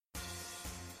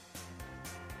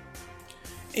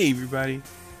Hey everybody.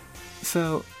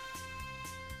 So,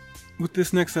 with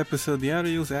this next episode, the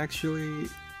audio is actually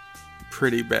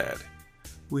pretty bad.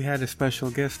 We had a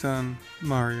special guest on,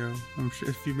 Mario. I'm sure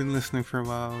if you've been listening for a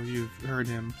while, you've heard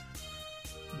him.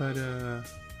 But,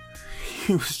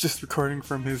 he was just recording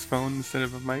from his phone instead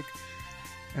of a mic.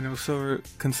 And I was so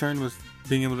concerned with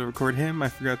being able to record him, I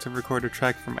forgot to record a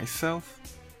track for myself.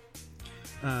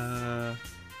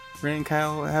 Ray and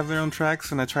Kyle have their own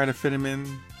tracks, and I try to fit them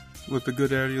in with the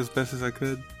good audio as best as I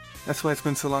could. That's why it's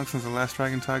been so long since the last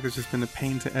Dragon Talk. It's just been a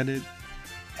pain to edit.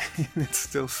 And it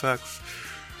still sucks.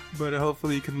 But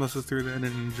hopefully you can muscle through that and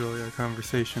enjoy our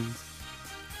conversation.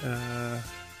 But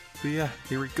yeah,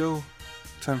 here we go.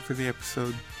 Time for the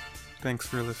episode. Thanks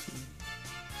for listening.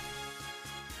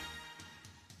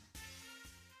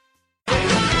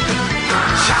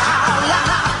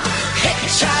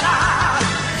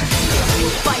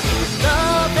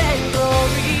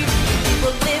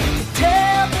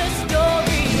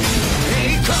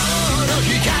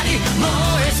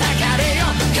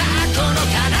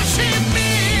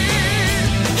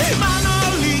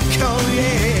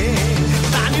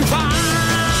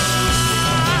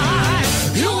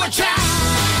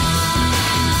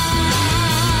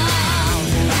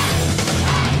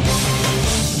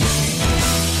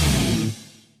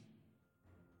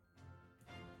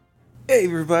 Hey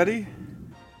everybody!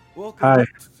 Welcome. Hi.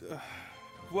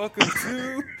 Welcome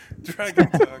to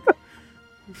Dragon Talk.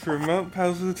 From Mount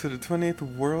Pausa to the 20th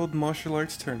World Martial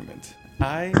Arts Tournament.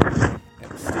 I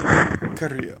am Steven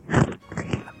Carrillo.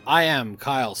 I am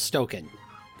Kyle Stoken.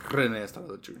 René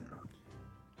Estrada Jr.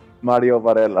 Mario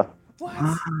Varela.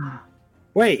 What?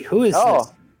 Wait, who is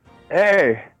this?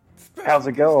 Hey, how's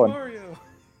it going? Mario.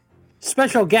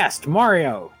 Special guest,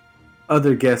 Mario.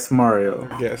 Other guest Mario.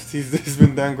 Guest. He's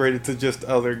been downgraded to just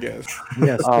other guest.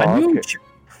 Yes. Oh, a new okay.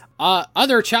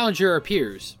 Other challenger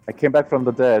appears. I came back from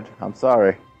the dead. I'm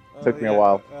sorry. Took me a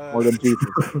while. More than Jesus.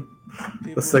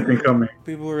 The second coming.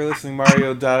 People who were listening,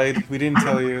 Mario died. We didn't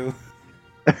tell you.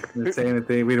 Didn't say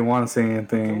anything. We didn't want to say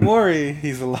anything. Don't worry,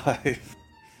 he's alive.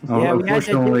 Yeah, we had to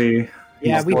unfortunately,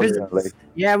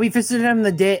 we visited him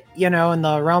in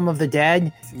the realm of the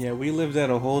dead. Yeah, we lived at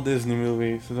a whole Disney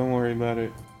movie, so don't worry about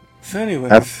it. So anyways,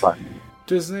 That's fun.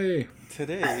 Disney.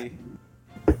 today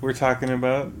we're talking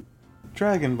about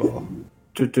Dragon Ball.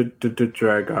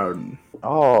 Dragon.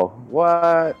 Oh,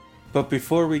 what? But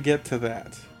before we get to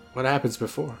that, What happens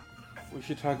before? we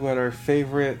should talk about our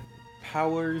favorite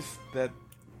powers that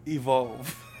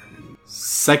evolve.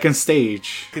 Second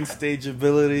stage. Second stage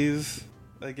abilities,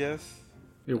 I guess.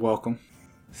 You're welcome.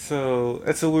 So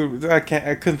that's a weird. I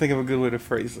couldn't think of a good way to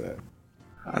phrase that.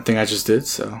 I think I just did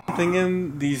so. I think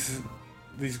in these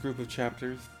group of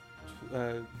chapters,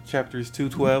 chapters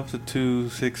 212 to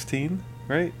 216,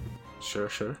 right? Sure.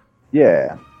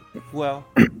 Yeah. Well,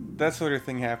 that sort of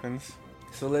thing happens.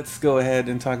 So let's go ahead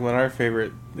and talk about our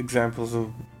favorite examples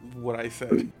of what I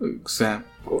said.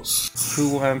 Examples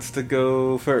Who wants to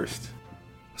go first?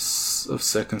 of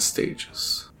second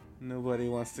stages. Nobody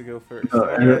wants to go first.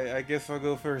 Alright, I guess I'll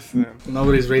go first then.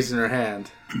 Nobody's raising their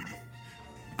hand.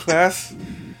 Class?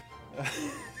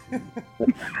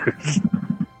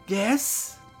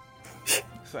 Yes.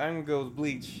 So I'm gonna go with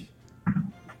Bleach.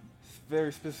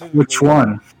 Very specifically. Which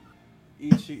one?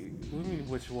 What do you mean,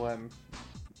 which one?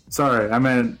 Sorry, I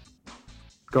meant.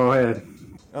 Go ahead.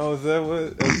 Oh, is that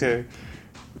what? Okay.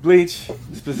 Bleach,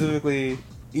 specifically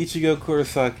Ichigo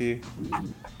Kurosaki,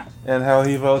 and how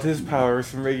he evolved his powers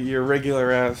from your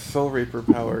regular ass Soul Reaper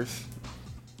powers,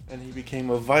 and he became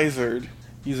a Visored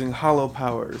using Hollow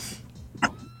powers.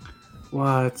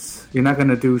 What? You're not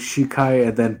gonna do Shikai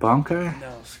and then Bankai?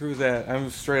 No, screw that. I'm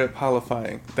straight up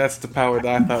holifying. That's the power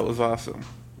that I thought was awesome.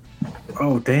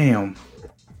 Oh damn!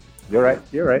 You're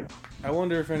right. I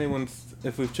wonder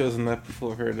if we've chosen that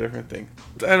before for a different thing.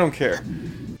 I don't care.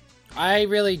 I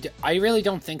really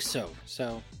don't think so.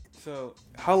 So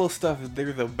Hollow stuff,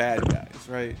 they're the bad guys,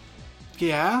 right?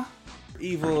 Yeah.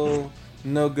 Evil,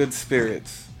 no good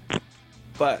spirits.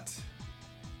 But,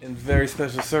 in very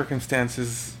special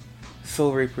circumstances,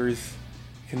 Soul Reapers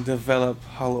can develop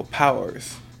hollow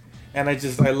powers. And I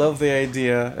love the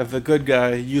idea of the good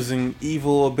guy using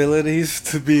evil abilities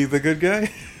to be the good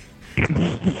guy.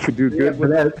 Could do good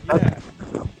with that.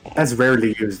 That's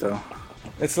rarely used though.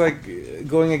 It's like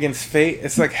going against fate.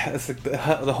 It's like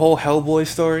the whole Hellboy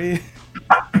story.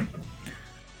 But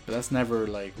that's never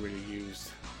like really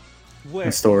used.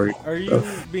 Wait, Story. are you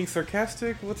being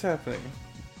sarcastic? What's happening?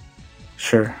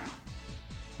 Sure.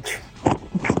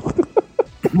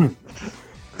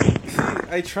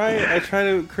 I try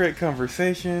to create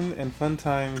conversation and fun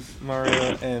times,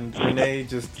 Mario, and Renee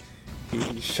just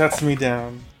he shuts me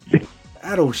down.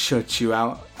 I don't shut you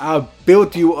out. I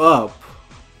built you up.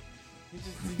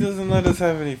 He doesn't let us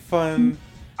have any fun.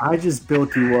 I just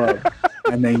built you up,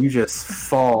 and then you just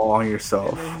fall on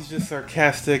yourself. And then he's just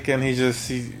sarcastic, and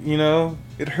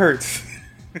it hurts.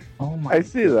 Oh my! I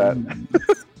see that.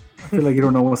 I feel like you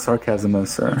don't know what sarcasm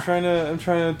is, sir. I'm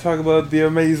trying to talk about the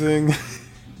amazing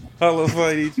Hollow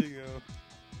Fight Ichigo.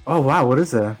 Oh wow, what is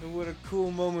that? And what a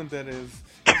cool moment that is.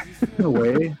 In a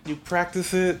way. You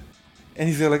practice it, and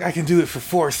he's like, I can do it for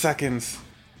 4 seconds.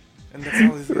 And that's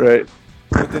all he's doing. Right.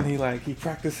 But then he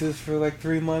practices for like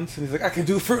 3 months, and he's like, I can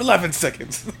do it for 11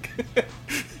 seconds.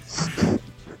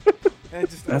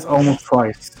 That's almost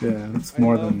twice. Yeah, that's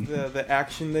more than the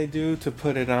action they do to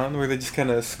put it on, where they just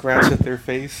kind of scratch at their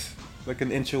face like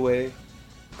an inch away.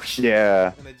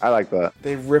 Yeah, I like that.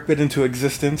 They rip it into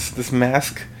existence, this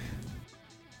mask,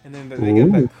 and then they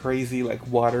get that crazy like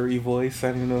watery voice.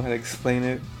 I don't even know how to explain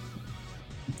it.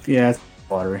 Yeah, it's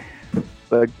watery.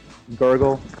 The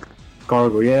gargle.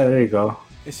 Gargle, yeah, there you go.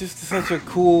 It's just such a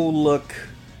cool look,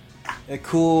 a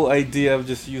cool idea of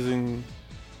just using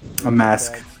a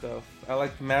mask. Bad stuff. I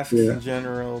like masks in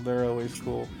general; they're always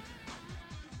cool.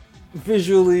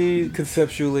 Visually,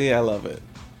 conceptually, I love it.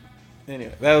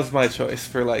 Anyway, that was my choice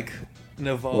for like an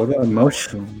evolving. What an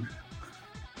emotion!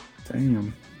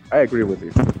 Damn. I agree with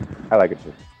you. I like it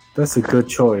too. That's a good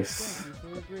choice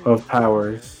of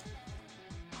powers.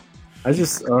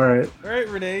 Alright. Alright,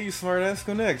 Renee, you smartass,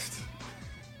 go next.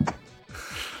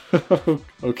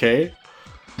 Okay.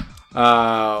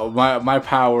 My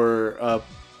power up.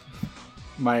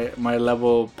 My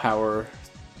level power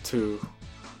 2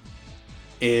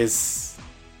 is.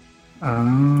 He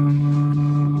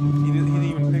didn't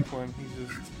even pick one. He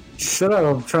just. Shut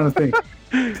up! I'm trying to think.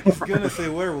 He's gonna say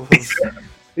werewolves.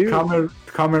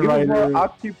 Kamen Rider. More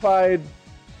occupied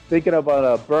thinking about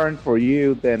a burn for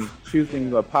you than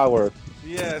choosing a power.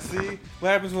 Yeah, see? What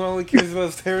happens when all he cares about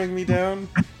is tearing me down?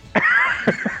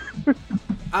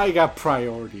 I got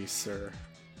priorities, sir.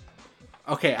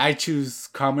 Okay, I choose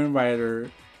Kamen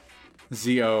Rider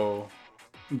Zi-O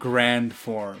Grand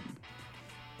Form.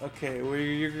 Okay, well,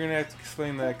 you're gonna have to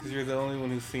explain that because you're the only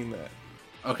one who's seen that.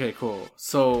 Okay, cool.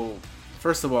 So,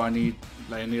 first of all, I need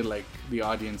like the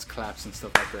audience claps and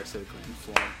stuff after I say Grand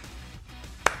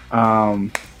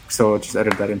Form. So just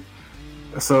edit that in.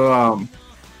 So,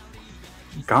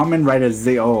 Kamen Rider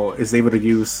Zi-O is able to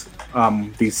use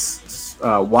these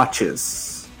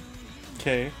watches.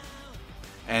 Okay.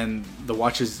 And the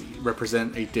watches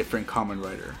represent a different Kamen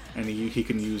Rider, and he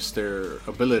can use their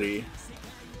ability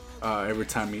every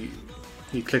time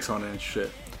he clicks on it and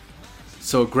shit.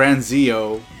 So Grand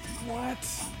Zi-O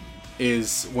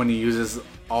is when he uses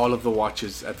all of the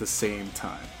watches at the same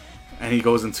time, and he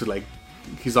goes into like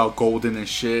he's all golden and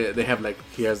shit.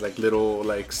 He has like little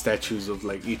like statues of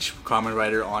like each Kamen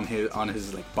Rider on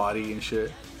his like body and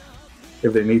shit.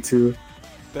 If they need to.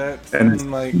 That sounds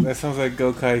like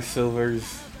Gokai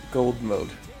Silver's gold mode.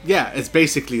 Yeah, it's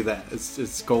basically that.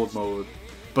 It's gold mode,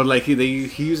 but like he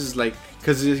uses like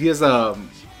because he has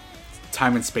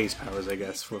time and space powers, I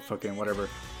guess, for fucking whatever,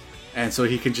 and so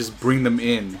he can just bring them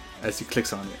in as he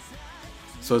clicks on it.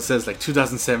 So it says like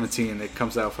 2017, it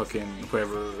comes out fucking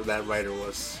whoever that writer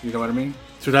was. You know what I mean?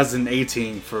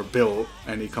 2018 for Bill,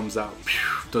 and he comes out,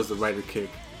 does the rider kick.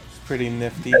 It's pretty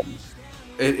nifty.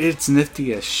 It's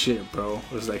nifty as shit, bro.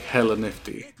 It's like hella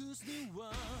nifty.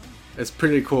 It's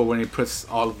pretty cool when he puts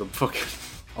all of them.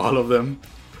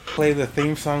 Play the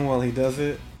theme song while he does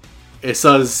it. It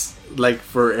says like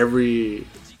for every.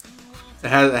 It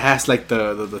has like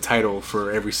the title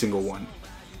for every single one.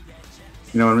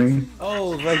 You know what I mean? Oh,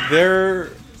 like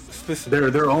they're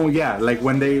specific. Their own, yeah. Like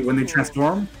when they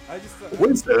transform.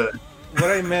 What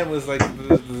I meant was like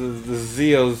the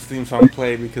Zi-O's theme song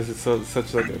play because it's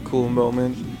such like a cool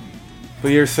moment.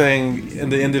 But you're saying in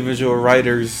the individual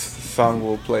writer's song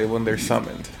will play when they're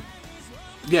summoned.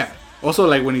 Yeah. Also,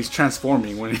 like when he's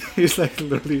transforming, when he's like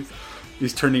literally,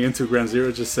 he's turning into Grand Zero.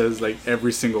 It just says like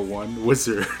every single one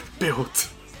wizard built,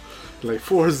 like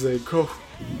Forza go.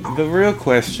 The real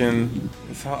question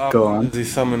is how often does he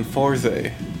summon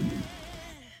Forza?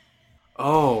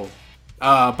 Oh,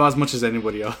 about as much as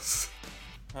anybody else.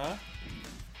 Huh?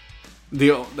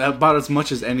 About as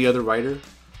much as any other writer.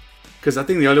 Because I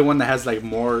think the only one that has like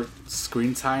more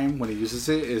screen time when he uses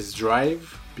it is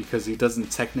Drive, because he doesn't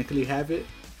technically have it.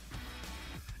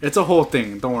 It's a whole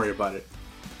thing. Don't worry about it.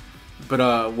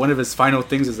 But one of his final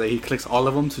things is that he clicks all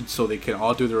of them so they can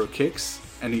all do their kicks,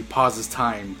 and he pauses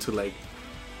time to like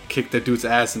kick the dude's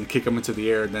ass and kick him into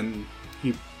the air. And then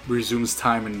he resumes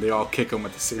time and they all kick him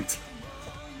at the same time.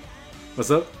 What's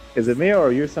up? Is it me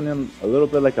or you're sounding a little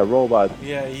bit like a robot?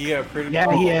 Yeah, you got pretty.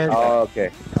 Yeah, he is. Oh, okay.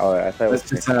 All right. I thought it was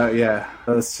That's me. just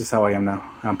that's just how I am now.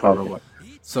 I'm part of what.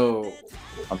 So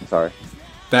I'm sorry.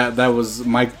 that was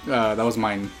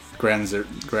mine.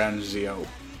 Granzio.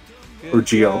 Good Or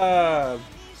Geo. job.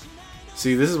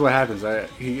 See, this is what happens.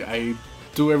 I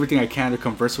do everything I can to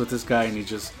converse with this guy, and he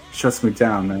just Shuts me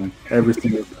down, man.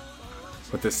 Everything.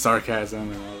 with this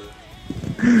sarcasm and all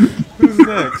that. Who's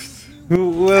next?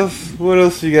 Who else? What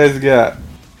else you guys got?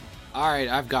 All right,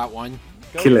 I've got one.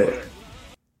 Go Kill for it.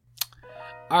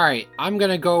 All right, I'm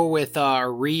gonna go with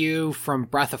Ryu from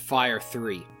Breath of Fire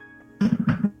 3.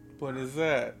 What is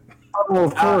that? Oh,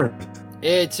 of course.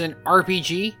 It's an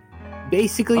RPG.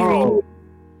 Basically, Oh. Ryu.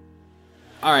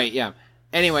 All right, yeah.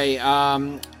 Anyway,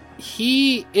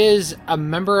 he is a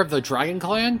member of the Dragon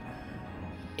Clan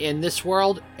in this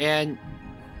world, and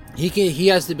he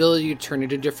has the ability to turn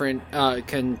into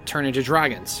can turn into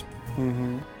dragons.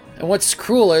 Mm-hmm. And what's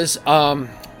cool is,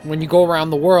 when you go around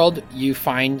the world, you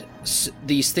find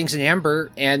these things in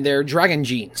amber, and they're dragon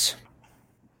genes.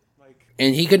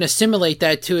 And he can assimilate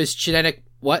that to his genetic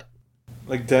what?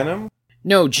 Like denim?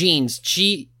 No, genes.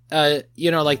 Like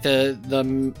the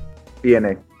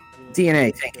DNA.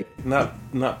 DNA. Thank you.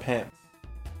 Not pants.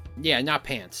 Yeah, not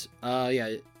pants.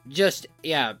 Just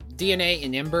DNA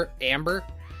in amber,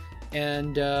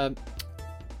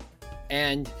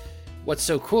 and what's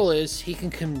so cool is he can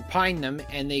combine them,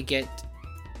 and he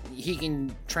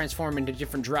can transform into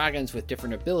different dragons with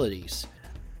different abilities.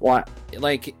 What?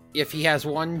 Like if he has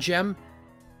one gem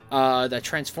that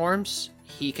transforms,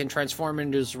 he can transform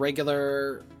into his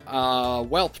regular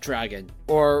whelp dragon,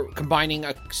 or combining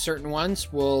certain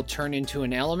ones will turn into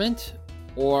an element,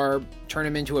 or turn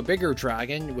him into a bigger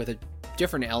dragon with a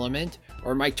different element,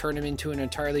 or might turn him into an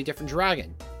entirely different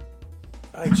dragon.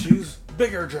 I choose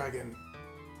bigger dragon.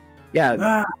 Yeah,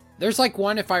 Ah, there's like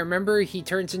one, if I remember, he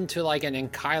turns into like an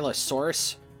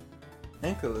Ankylosaurus.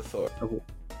 Ankylosaur.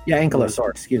 Yeah,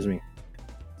 Ankylosaurus, excuse me.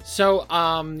 So,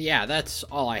 that's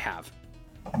all I have.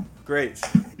 Great.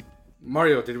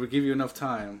 Mario, did we give you enough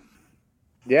time?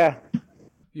 Yeah.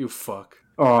 You fuck.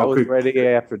 oh, I was quick. ready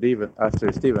after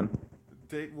Steven.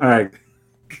 All right.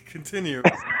 Continue.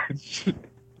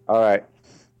 All right.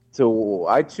 So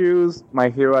I choose My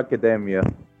Hero Academia.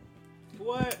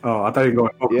 What? Oh, I thought you were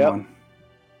going Pokemon.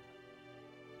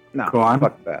 Nah, Go on.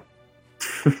 fuck that.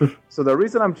 So the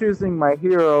reason I'm choosing My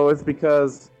Hero is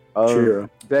because of Chiro.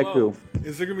 Deku. Whoa.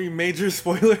 Is there gonna be major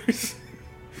spoilers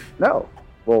No.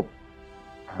 Well,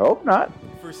 I hope not.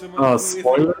 for someone Oh, who isn't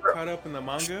spoiler? caught up in the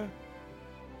manga?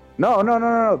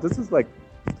 No. This is like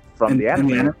from the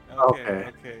anime. Okay.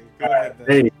 Okay. Go ahead then.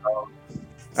 There you go.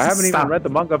 I haven't Stop. even read the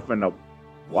manga in a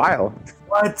while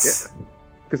What?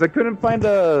 because I couldn't find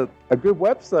a good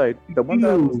website. The one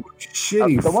that You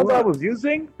shitty. the one that I fuck. was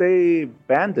using, they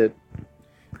banned it.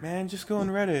 Man, just go on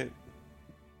Reddit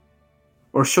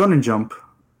Or Shonen Jump.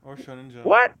 or Shonen Jump.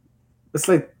 What? It's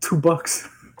like $2.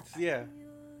 Yeah,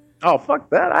 Oh, fuck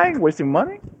that! I ain't wasting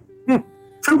money. $2?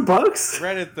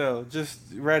 Reddit though.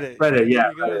 Just Reddit. Reddit, yeah,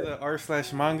 You go to the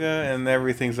r/manga and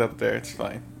everything's up there. It's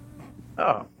fine.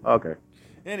 Oh, okay.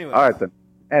 Anyway. All right then.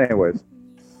 Anyways,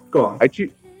 Go on. I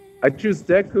choose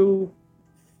Deku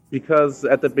because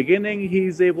at the beginning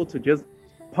he's able to just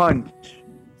punch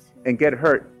and get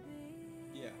hurt,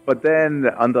 Yeah. but then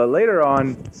on the later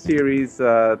on series,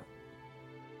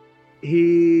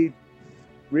 he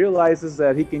realizes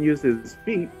that he can use his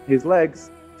feet, his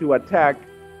legs, to attack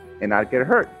and not get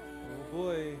hurt. Oh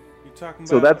boy, you talking about?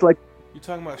 So that's like, you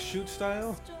talking about shoot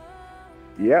style?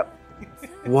 yep,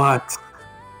 What?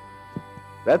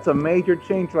 that's a major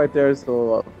change right there.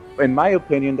 So, in my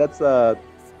opinion, that's a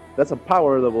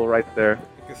power level right there.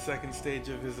 Like a second stage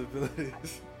of his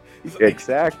abilities. He's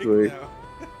Exactly. kick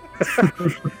now.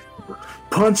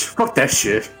 Punch? Fuck that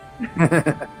shit.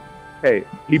 Hey,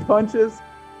 he punches,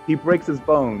 he breaks his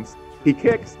bones. He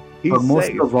kicks, he's But most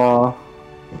safe. of all.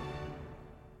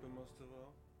 But most of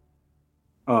all.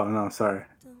 Oh, no, sorry.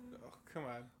 Oh, come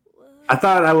on. I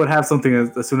thought I would have something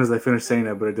as soon as I finished saying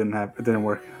it, but it didn't have. It didn't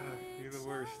work. You're the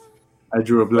worst. I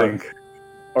drew a blank.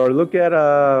 Or look at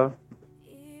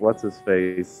what's his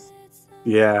face?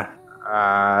 Yeah.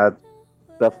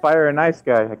 The Fire and Ice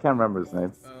guy. I can't remember his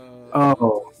name.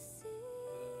 Oh,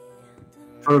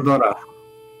 Toradora.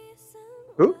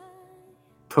 Who?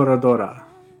 Toradora.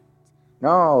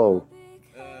 No.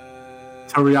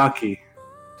 Toriaki.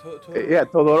 Yeah,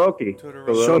 Todoroki.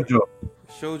 Shoujo.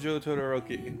 Shoujo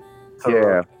Todoroki.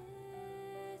 Yeah.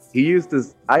 He used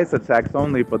his ice attacks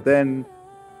only, but then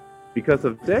because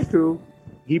of Deku,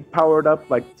 he powered up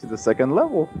like to the second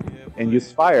level Yeah, and boy.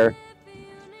 used fire.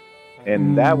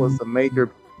 And that was a major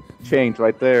change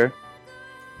right there.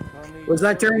 Was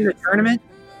that during the tournament?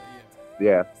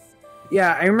 Yeah.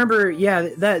 Yeah, I remember. Yeah,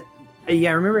 that.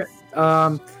 Yeah, I remember.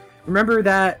 Remember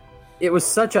that it was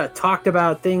such a talked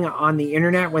about thing on the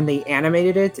internet when they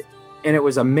animated it, and it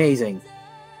was amazing.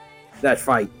 That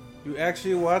fight. You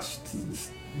actually watched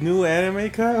new anime,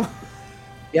 Kyle?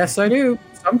 Yes, I do.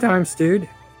 Sometimes, dude.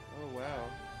 Oh wow.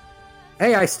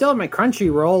 Hey, I still have my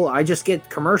Crunchyroll. I just get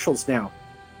commercials now.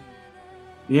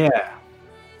 Yeah.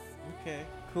 Okay,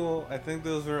 cool. I think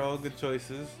those are all good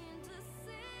choices.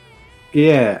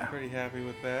 Yeah. Pretty happy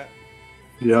with that.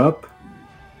 Yup.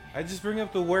 I just bring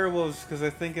up the werewolves because I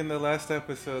think in the last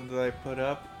episode that I put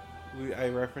up, I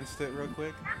referenced it real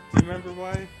quick. Do you remember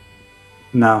why?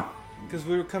 No. Because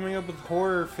we were coming up with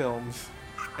horror films,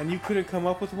 and you couldn't come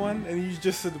up with one, and you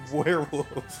just said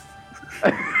werewolves.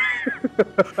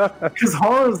 Because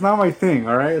horror is not my thing,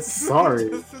 alright? Sorry. You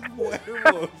just said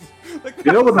werewolves. Like,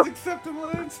 You know that what was the- an acceptable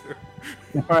answer.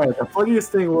 Alright, the funnier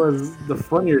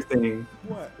thing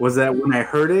What? was that when I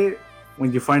heard it,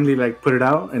 when you finally like put it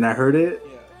out and I heard it,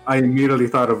 Yeah. I immediately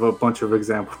thought of a bunch of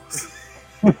examples.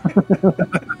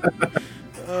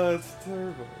 Oh, it's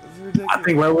terrible. It's ridiculous. I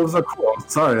think werewolves are cool.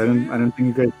 Sorry, I didn't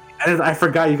think you guys. I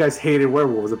forgot you guys hated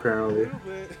werewolves. A Apparently, little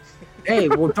bit. Hey,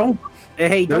 well, don't.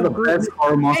 Hey, they're the don't group. best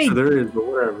horror monster Hey. there is. But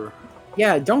whatever.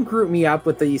 Yeah, don't group me up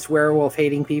with these werewolf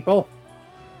hating people.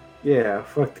 Yeah,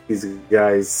 fuck these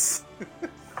guys.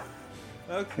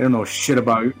 They Okay, don't know shit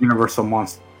about universal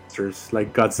monsters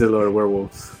like Godzilla or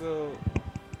werewolves. so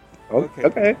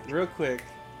Okay. real quick,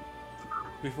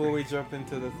 before we jump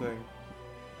into the thing,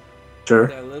 Sure.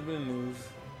 got a little bit of news.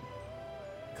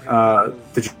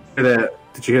 Did you hear that?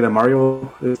 Did you hear that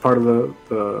Mario is part of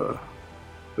the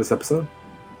this episode?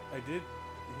 I did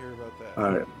hear about that.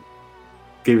 All right,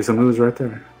 gave you some news right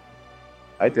there.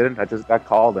 I didn't. I just got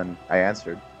called and I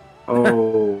answered.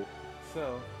 Oh,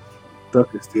 So,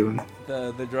 sucker, Steven.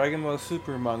 the Dragon Ball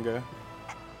Super manga.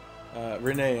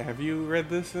 Renee, have you read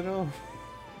this at all?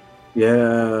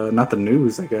 Yeah, not the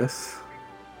news, I guess.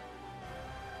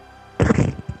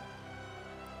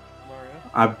 Mario?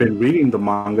 I've been reading the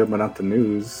manga, but not the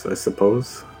news, I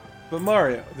suppose. But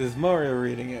Mario, there's Mario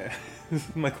reading it. This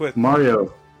is my question.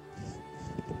 Mario,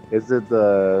 Is it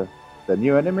the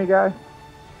new enemy guy?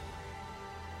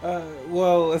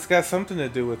 Well, it's got something to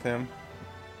do with him.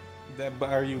 But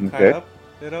are you caught Okay. up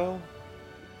at all?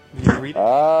 Did you read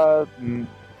it?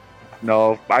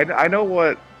 No. I know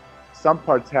what some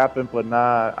parts happen, but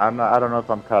not. I don't know if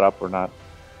I'm caught up or not.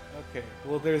 Okay.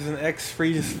 Well, there's an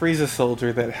ex-Frieza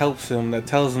soldier that helps him, that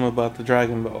tells him about the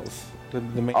Dragon Balls. The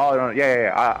main... Oh no,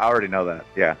 yeah. I already know that.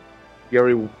 Yeah, he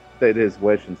already did his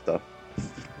wish and stuff.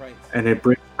 Right. and it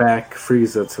brings back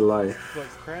Frieza to life. But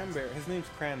Cranberry, his name's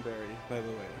Cranberry, by the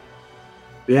way.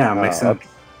 Yeah, makes sense. Okay.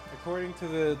 According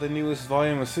to the newest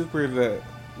volume of Super, the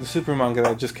Super manga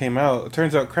that just came out, it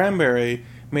turns out Cranberry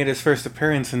made his first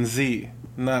appearance in Z,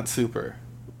 not Super.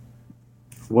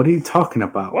 What are you talking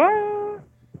about? What?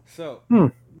 So, Hmm.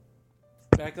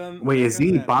 back on. Wait, back is on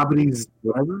he Namek. Bobbity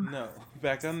whatever? No,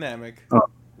 back on Namek.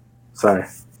 Sorry.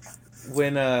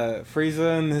 When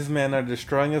Frieza and his men are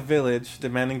destroying a village,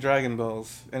 demanding Dragon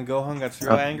Balls, and Gohan gets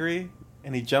real angry,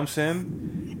 and he jumps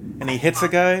in, and he hits a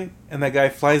guy, and that guy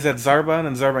flies at Zarban,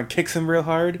 and Zarban kicks him real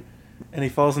hard, and he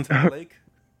falls into the lake.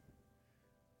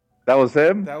 That was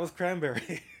him? That was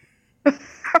Cranberry.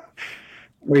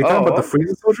 Wait, you talking about the okay.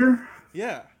 Frieza soldier?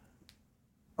 Yeah.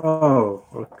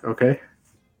 Oh, okay.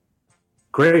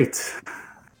 Great.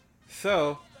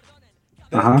 So,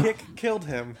 that Uh-huh. kick killed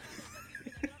him.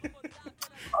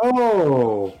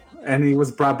 Oh, and he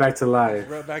was brought back to life.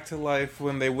 Brought back to life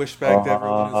when they wish back that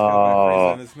everyone is killed by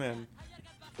Frieza and his men.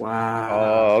 Wow.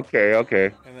 Oh,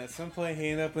 okay. And at some point he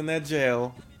ended up in that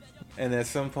jail, and at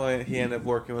some point he ended up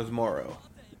working with Moro.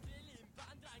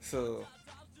 So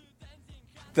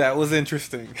that was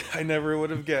interesting. I never would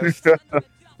have guessed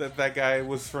that guy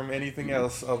was from anything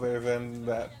else other than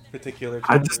that particular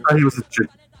I just chapter. thought he was a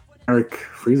generic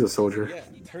Frieza soldier. Yeah,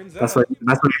 turns That's out what he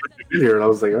was familiar. And I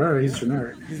was like, all right, he's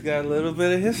generic. he's got a little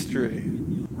bit of history.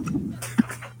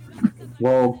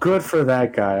 Well, good for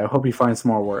that guy. I hope he finds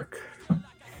more work.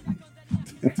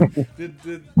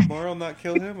 Did Moro not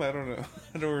kill him? I don't know.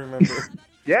 I don't remember.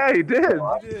 Yeah, he did.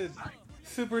 He did.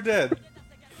 Super dead.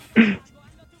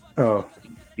 Oh,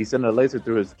 He sent a laser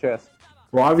through his chest.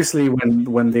 well, obviously,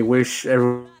 when they wish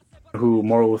everyone who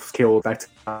Moro was killed back to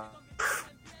life,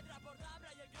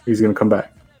 he's gonna come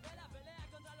back.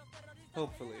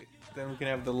 Hopefully. Then we can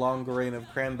have the long reign of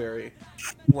Cranberry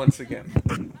once again.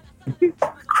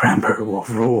 Cranberry will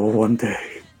rule one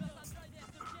day.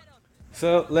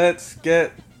 So let's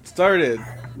get started.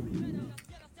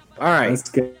 All right. Let's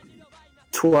get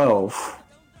 12.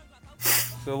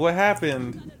 So what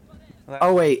happened?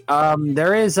 Oh wait,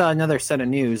 there is another set of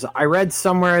news. I read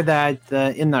somewhere that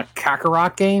in the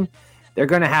Kakarot game, they're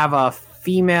going to have a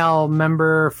female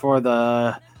member for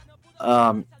the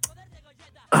for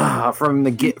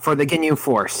the Ginyu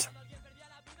Force.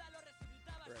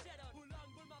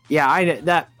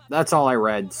 Yeah, that's all I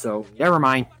read. So never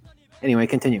mind. Anyway,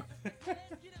 continue.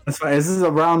 That's fine. This is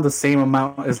around the same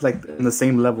amount. It's like in the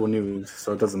same level news,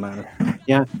 so it doesn't matter.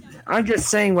 Yeah, I'm just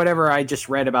saying whatever I just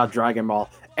read about Dragon Ball.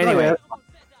 Anyway,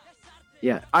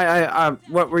 yeah. I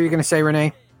what were you going to say,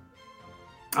 Renee?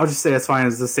 I'll just say it's fine.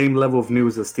 It's the same level of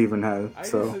news that Steven had. I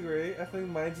So disagree. I think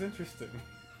mine's interesting.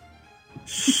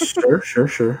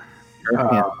 sure.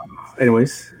 Yeah.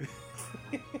 Anyways,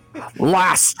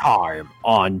 Last time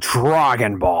on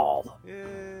Dragon Ball.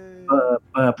 Yay.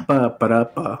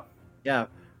 Yeah,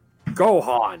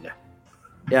 Gohan.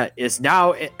 Yeah, is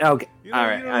now okay. You All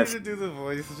right. You don't need to do the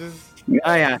voice. Just.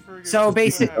 Oh yeah. forget So what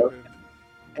basically,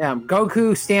 happened.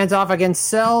 Goku stands off against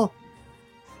Cell.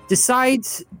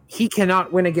 Decides he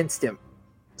cannot win against him,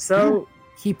 so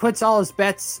he puts all his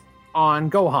bets on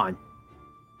Gohan.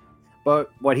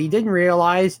 But what he didn't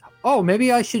realize,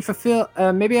 maybe I should fill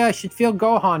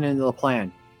Gohan into the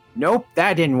plan. Nope,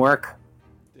 that didn't work.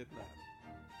 Did not.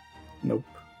 nope.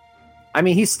 I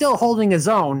mean, he's still holding his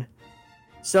own.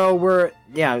 So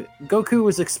Goku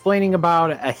was explaining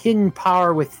about a hidden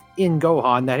power within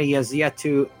Gohan that he has yet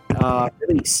to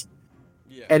release.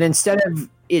 Yeah. And instead of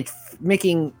it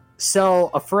making Cell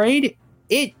afraid,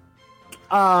 it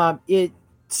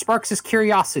sparks his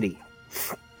curiosity.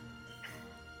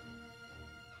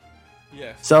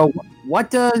 Yes. So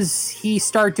what does he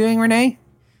start doing, Renee?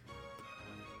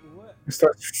 What? He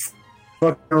starts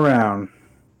fucking around.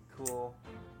 Cool.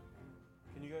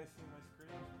 Can you guys see my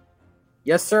screen?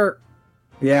 Yes, sir.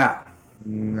 Yeah.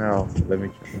 No, let me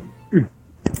check.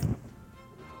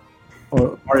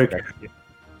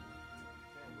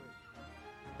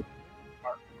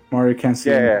 Mario can't see.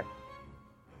 Yeah, him.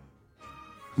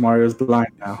 Mario's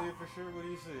blind now. See it for sure. What do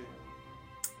you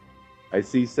see? I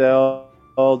see Cell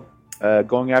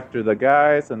going after the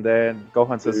guys, and then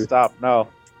Gohan says, "Stop!" No.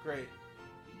 Great.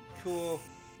 Cool.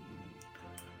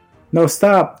 No,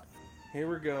 stop. Here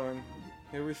we're going.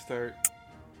 Here we start.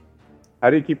 How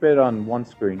do you keep it on one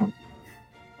screen? On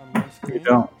one You screen.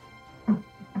 don't.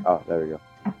 Oh, there we go.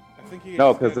 I think you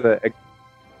No, just because gotta-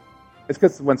 it's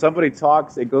because when somebody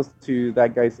talks, it goes to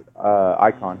that guy's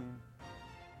icon.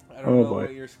 I don't Oh, know boy.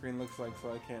 what your screen looks like, so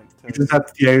I can't tell.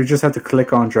 You just have to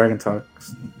click on Dragon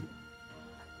Talks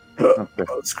Okay.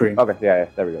 screen. Okay, yeah,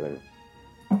 there we go.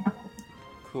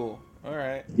 Cool. All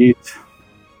right. Yeet.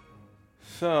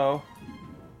 So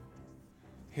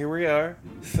here we are.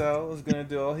 Cell is gonna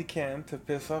do all he can to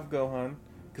piss off Gohan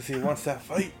because he wants that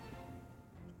fight.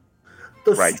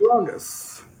 The Right.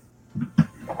 strongest.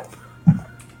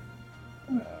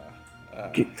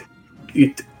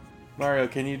 Get. Mario,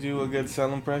 can you do a good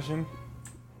Cell impression?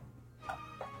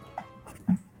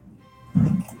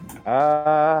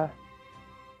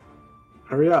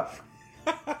 Hurry up.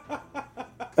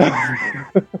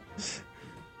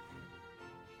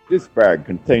 This bag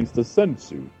contains the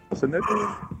sensu, doesn't it?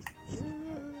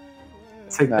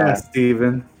 Take Nah. that,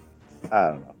 Steven. I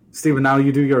don't know. Steven, now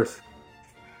you do yours.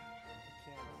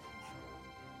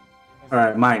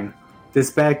 Alright, mine.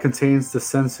 This bag contains the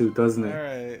sensu, doesn't All it?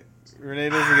 right. Renee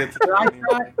doesn't get to Should I try anymore.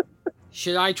 try?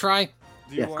 Should I try? Do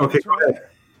you Yes. want Okay, to try? go ahead.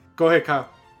 Go ahead, Kyle.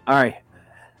 All right.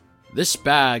 This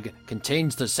bag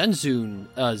contains the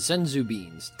senzu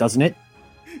beans, doesn't it?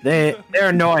 They're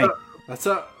annoying.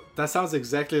 That sounds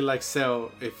exactly like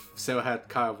Cell if Cell had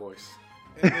Kyle voice.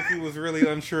 And if he was really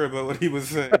unsure about what he was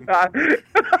saying.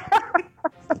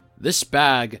 This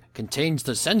bag contains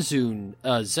the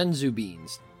senzu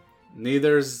beans.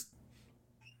 Neither's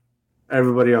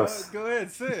Everybody else. Go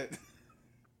ahead, say it.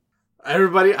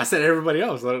 everybody. I said everybody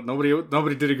else.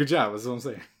 Nobody did a good job. That's what I'm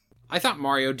saying. I thought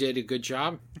Mario did a good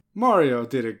job. Mario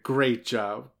did a great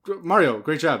job. Mario,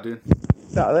 great job, dude.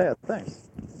 No, yeah, thanks.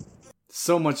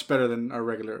 So much better than our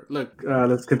regular. Look,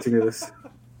 Let's continue this.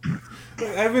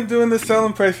 Look, I've been doing the Cell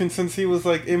impression since he was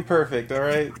like imperfect. All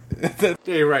right.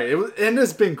 you're right. And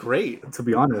it's been great. To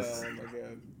be honest. Oh my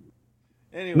god.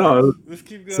 Anyway, No, let's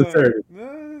keep it's going. sincerity.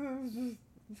 No,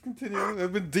 let's continue.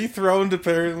 I've been dethroned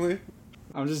apparently.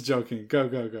 I'm just joking.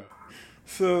 Go.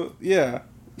 So yeah,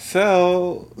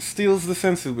 Cell steals the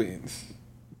sensu beans.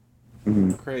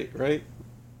 Mm-hmm. Great, right?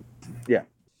 Yeah.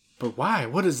 But why?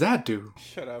 What does that do?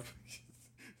 Shut up.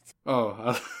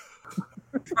 Oh,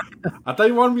 I thought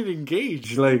you wanted me to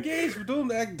engage. Like, Engage, but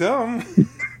don't act dumb.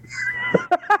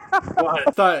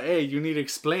 I thought, hey, you need to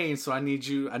explain, so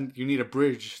you need a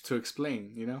bridge to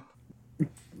explain, you know?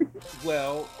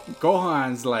 Well,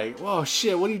 Gohan's like, whoa,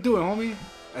 shit, what are you doing, homie?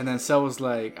 And then Cell was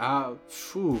like,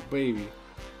 phew, baby.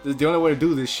 The only way to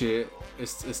do this shit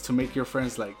is to make your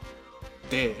friends, like,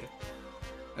 dead.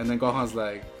 And then Gohan's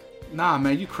like, nah,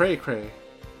 man, you cray.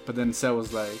 But then Cell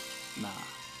was like, nah.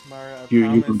 Mario, I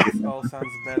You promise can- it all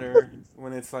sounds better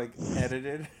when it's like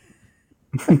edited.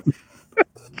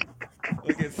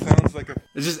 Like it sounds like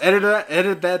It's just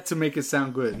edit that to make it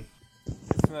sound good.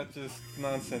 it's not just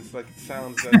nonsense. Like it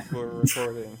sounds as we're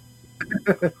recording.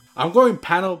 I'm going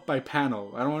panel by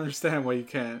panel. I don't understand why you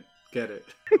can't get it.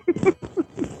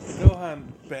 Gohan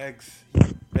begs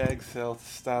Cell to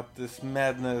stop this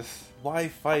madness. Why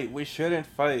fight? We shouldn't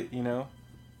fight. You know.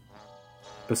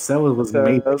 But Cell was So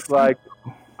made. it's like,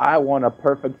 I want a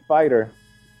perfect fighter,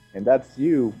 and that's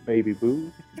you, baby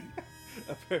boo.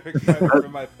 A perfect fighter for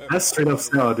my. That's straight up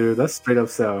Cell, dude. That's straight up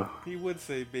Cell. He would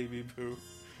say baby boo.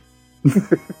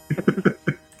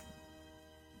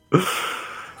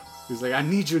 He's like, I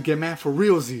need you to get mad for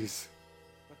realsies.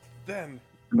 Then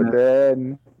But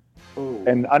then,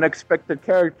 an unexpected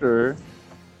character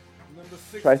number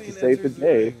 16 Tries to save the enters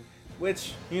day. ring,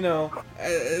 which you know,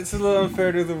 it's a little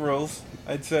unfair to the rules.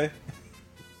 I'd say.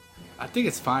 I think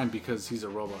it's fine because he's a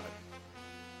robot.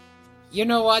 You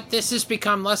know what? This has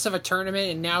become less of a tournament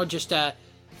and now just a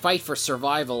fight for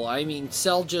survival. I mean,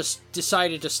 Cell just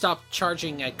decided to stop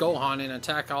charging at Gohan and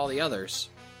attack all the others.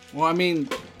 Well, I mean,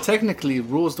 technically,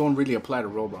 rules don't really apply to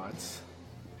robots.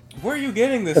 Where are you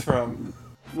getting this from?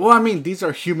 Well, I mean, these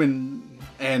are human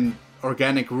and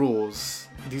organic rules.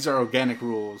 These are organic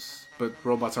rules, but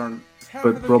robots aren't. Half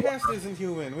But of the Rob- cast isn't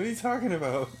human. What are you talking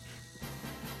about?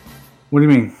 What do you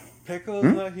mean? Piccolo's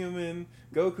not human.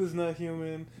 Goku's not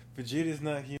human. Vegeta's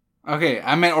not human. Okay,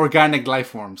 I meant organic life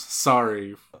forms.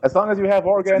 Sorry. As long as you have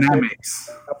organs, it Dynamics.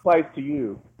 applies to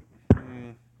you.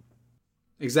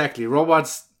 Exactly.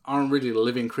 Robots aren't really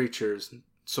living creatures,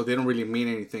 so they don't really mean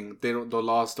anything. The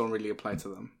laws don't really apply to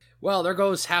them. Well, there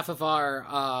goes half of our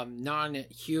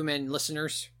non-human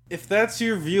listeners. If that's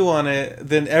your view on it,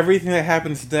 then everything that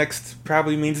happens next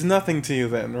probably means nothing to you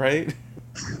then, right?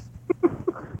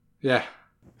 Yeah.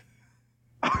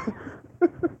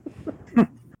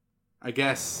 I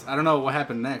guess. I don't know what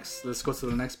happened next. Let's go to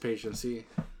the next page and see.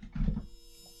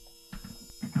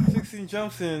 16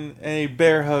 jumps in and he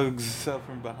bear hugs Cell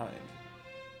from behind.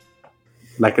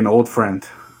 Like an old friend.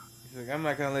 He's like, I'm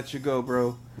not gonna let you go,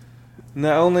 bro.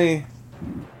 Not only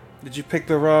did you pick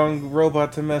the wrong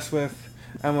robot to mess with,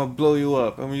 I'm gonna blow you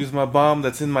up. I'm gonna use my bomb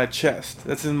that's in my chest.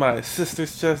 That's in my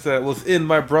sister's chest that was in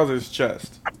my brother's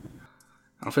chest.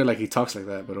 I don't feel like he talks like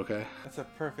that, but okay. That's a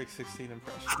perfect 16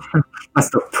 impression. That's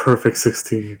the perfect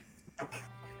 16.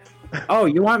 Oh,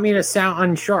 you want me to sound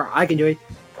unsure? I can do it.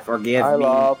 Forgive I me.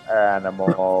 love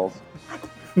animals.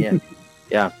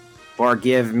 Yeah.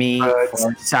 Forgive me But-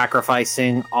 for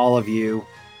sacrificing all of you.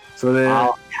 So then,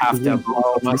 I'll have to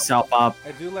blow myself up.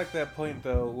 I do like that point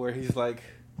though, where he's like,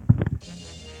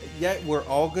 "Yet we're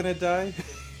all gonna die."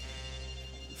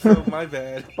 So my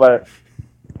bad. But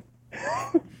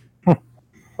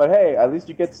but hey, at least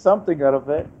you get something out of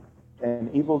it.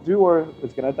 An evildoer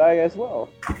is gonna die as well.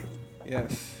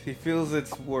 Yes, he feels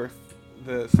it's worth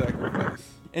the sacrifice,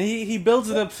 and he builds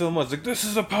it up so much. Like, this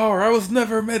is a power I was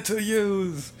never meant to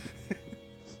use.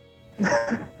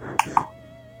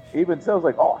 Even Cell's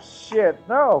like, oh shit,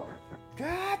 no.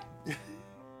 God.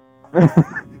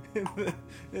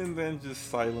 and then just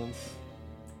silence.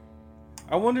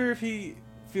 I wonder if he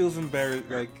feels embarrassed.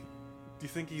 Like, do you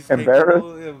think he's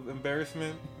capable of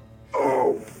embarrassment?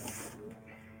 oh,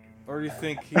 Or do you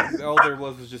think all there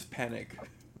was just panic?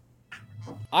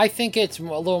 I think it's a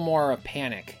little more a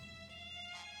panic.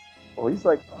 Well, he's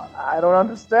like, I don't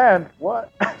understand.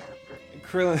 What? And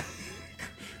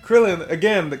Krillin,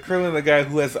 again, Krillin, the guy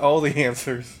who has all the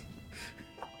answers.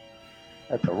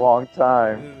 At the wrong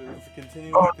time. It's a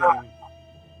continuing thing.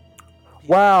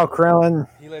 Wow, Krillin.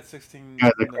 He let 16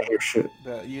 guys, I know can't hear shit.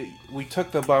 that we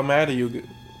took the bomb out of you,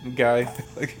 guy.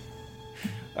 Like,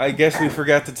 I guess we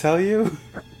forgot to tell you.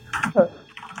 I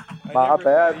My never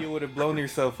bad. thought you would have blown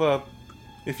yourself up.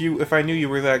 If I knew you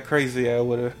were that crazy, I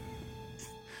would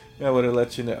have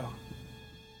let you know.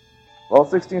 Well,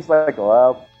 16's like,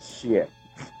 well, shit.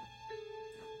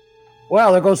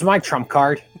 Well, there goes my trump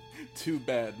card. Too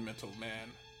bad, Metal Man.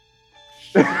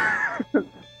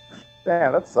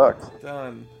 Damn, that sucks.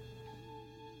 Done.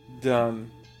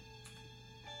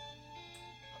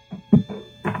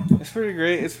 It's pretty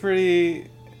great. It's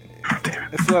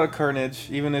a lot of carnage,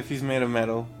 even if he's made of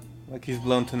metal. Like he's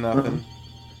blown to nothing.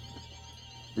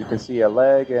 You can see a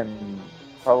leg and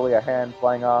Probably a hand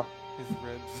flying off. His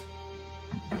ribs.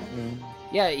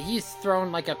 Yeah, he's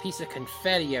thrown like a piece of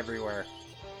confetti everywhere.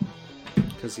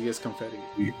 Because he is confetti.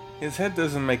 His head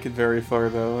doesn't make it very far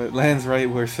though. It lands right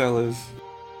where Cell is.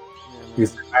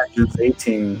 He's imagines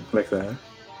 18 like that.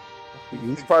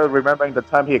 He's probably remembering the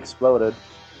time he exploded.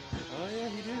 Oh yeah,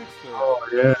 he did explode. Oh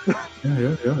yeah.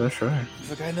 Yeah, that's right. He's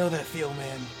like, I know that feel,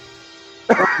 man.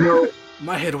 No,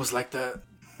 my head was like that.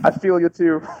 I feel you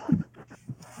too.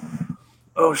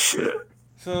 Oh shit.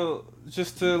 So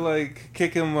just to like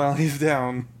kick him while he's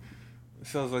down,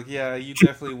 Cell's like, yeah, you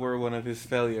definitely were one of his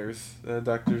failures,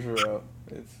 Dr. Giro.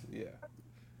 It's yeah.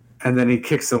 And then he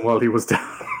kicks him while he was down.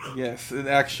 Yes, an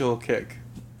actual kick.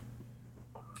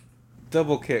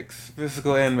 Double kicks,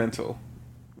 physical and mental.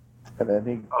 And then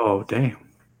he. Oh damn.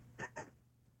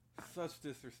 Such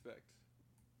disrespect.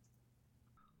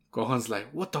 Gohan's like,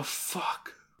 what the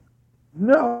fuck?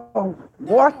 No!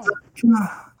 What?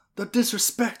 The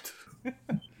disrespect.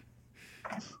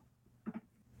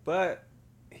 But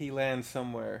he lands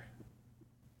somewhere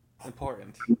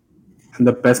important. And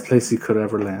the best place he could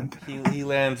ever land. He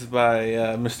lands by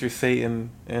Mr.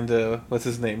 Satan and what's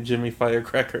his name, Jimmy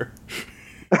Firecracker.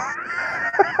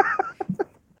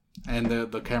 And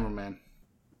the cameraman.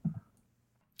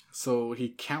 So he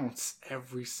counts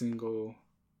every single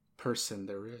person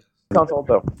there is. Counts all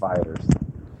the fighters.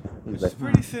 He's Which like, is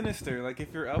pretty sinister. Like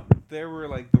if you're up there where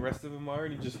like the rest of them are,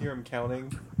 and you just hear him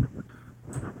counting.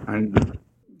 And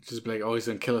Just be like, oh, he's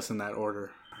gonna kill us in that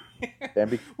order.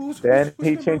 then Who's he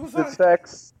number changes was his I?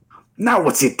 sex. now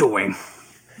what's he doing?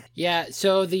 Yeah,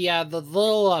 so the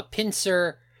little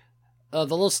pincer, the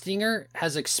little stinger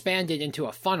has expanded into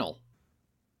a funnel.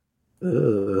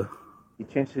 He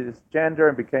changed his gender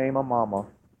and became a mama.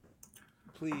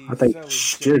 Please. I think Cell he is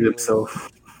shit ridiculous.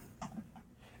 himself.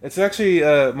 It's actually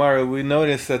Mario. We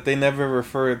noticed that they never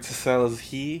refer to Cell as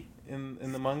he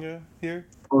in the manga here.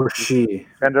 Or she.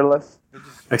 Genderless. They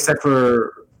just Except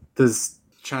for this.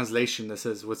 Translation that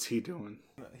says, what's he doing?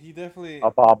 he definitely.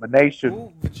 Abomination.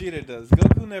 Well, Vegeta does.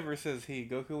 Goku never says he.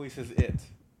 Goku always says it.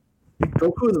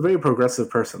 Goku is a very progressive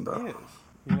person, He though. is.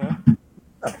 You know.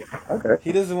 Okay.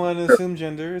 He doesn't want to assume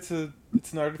gender. It's an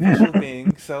artificial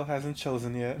being. Cell hasn't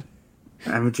chosen yet.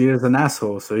 And Vegeta's an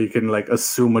asshole, so you can like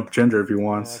assume a gender if he That,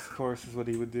 wants. of course, is what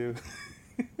he would do.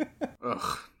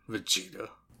 Ugh, Vegeta.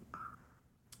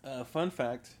 Fun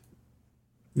fact.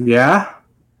 Yeah?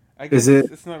 I guess Is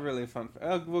it- It's not really a fun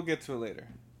fact. We'll get to it later.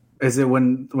 Is it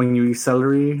when you eat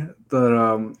celery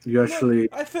that you actually?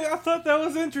 I thought that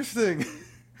was interesting.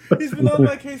 He's been on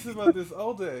my case about this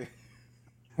all day.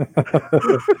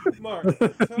 Mark,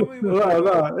 tell me what.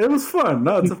 No, it was fun.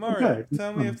 No, it's a fun Mark, fact.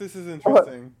 tell me if this is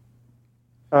interesting.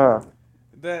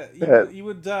 That Yeah. you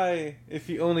would die if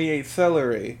you only ate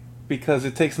celery because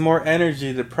it takes more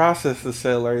energy to process the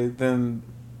celery than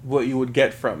what you would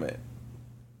get from it.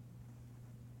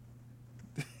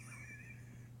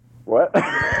 What?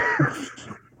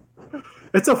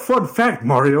 It's a fun fact,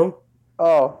 Mario.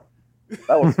 Oh,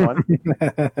 that was fun.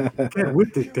 Get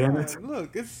with it, damn it. Come on,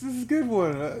 look, this is a good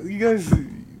one. You guys,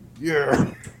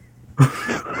 yeah,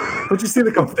 Don't you see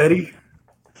the confetti?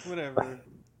 whatever.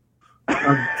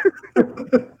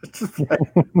 Just like-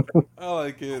 I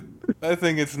like it. I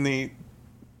think it's neat.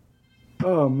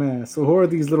 oh man, so who are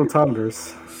these little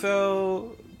toddlers?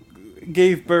 So,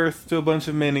 gave birth to a bunch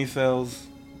of mini cells.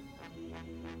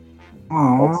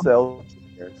 Aww. Old Cell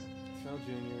Juniors. Cell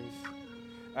Juniors.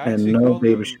 I And actually no called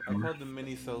baby them, shower. I called them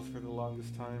mini cells for the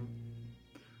longest time.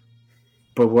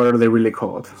 But what are they really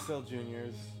called? Cell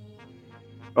Juniors.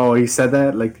 Oh, he said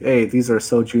that? Like, hey, these are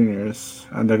Cell Juniors,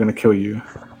 and they're gonna kill you.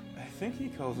 I think he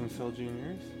calls them Cell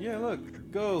Juniors. Yeah, look,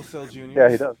 go Cell Juniors. Yeah,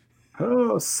 he does.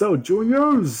 Oh, Cell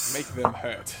Juniors! Make them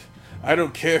hurt. I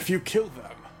don't care if you kill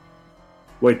them.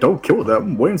 Wait, don't kill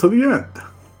them. Wait until the end.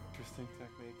 Interesting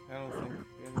technique. I don't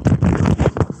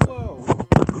think. Whoa.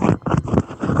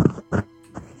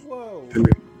 Whoa.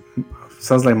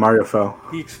 Sounds like Mario fell.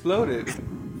 He exploded.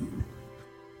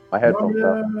 My headphones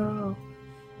out. Mario!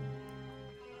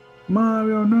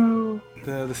 Mario, no!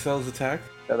 The cells attack.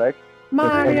 Yeah, like,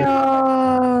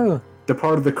 Mario! They're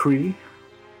part of the Kree.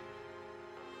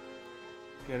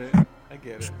 Get it? I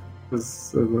get it.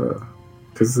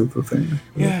 Because of the thing.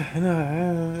 Yeah,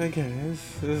 no, I get it.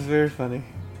 This is very funny.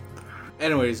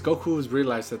 Anyways, Goku's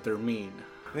realized that they're mean.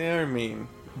 They are mean.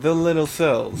 The little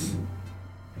cells.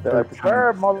 they're like,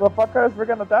 prepare, motherfuckers, we're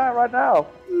gonna die right now.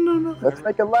 No. Let's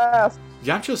make it last.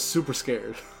 Yamcha's super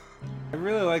scared. I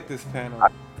really like this panel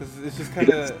because it's just kind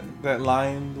of that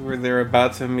line where they're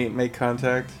about to make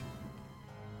contact.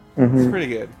 It's pretty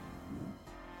good.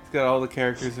 It's got all the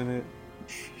characters in it.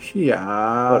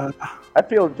 Yeah. I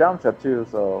feel Yamcha too,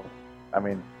 so I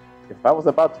mean, if I was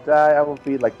about to die, I would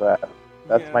be like that.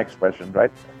 That's Yeah. my expression,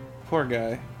 right? Poor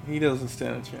guy. He doesn't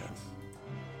stand a chance.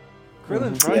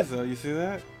 Krillin tries though. You see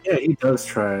that? Yeah, he does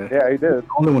try. Yeah, he did. The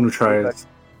only one who tries.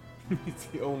 He's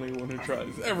the only one who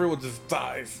tries. Everyone just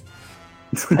dies.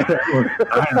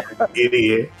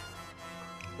 Idiot.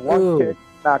 One Ooh. kick,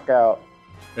 knockout.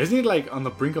 Isn't he like on the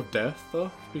brink of death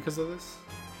though because of this?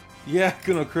 Yeah,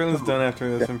 no, Krillin's done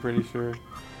after this. I'm pretty sure.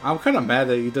 I'm kind of mad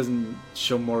that he doesn't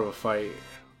show more of a fight.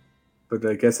 But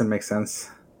I guess it makes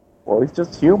sense. Well, he's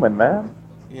just human, man.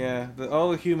 Yeah, all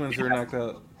the humans were knocked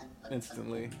out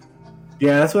instantly.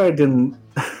 Yeah, that's why I didn't.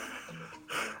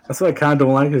 That's what I kind of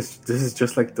don't like. Is this is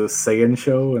just like the Saiyan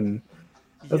show, and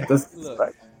that's Look,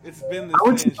 like, it's been the I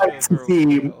would same just like show to for a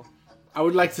see- while. I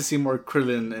would like to see more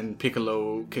Krillin and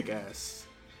Piccolo kick ass.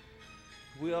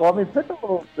 Well, I mean,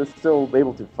 Piccolo is still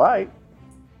able to fight.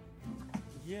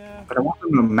 Yeah. but I want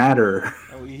them to matter.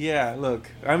 Oh, yeah, look,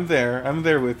 I'm there. I'm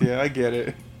there with you. I get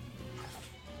it.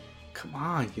 Come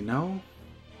on, you know?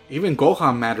 Even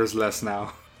Gohan matters less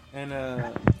now. And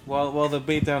while the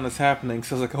beatdown is happening,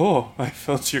 so it's like, oh, I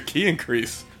felt your key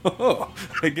increase. Oh,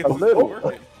 I guess it's little.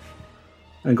 working.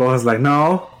 And Gohan's like,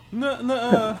 no.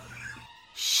 No.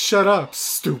 Shut up,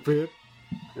 stupid.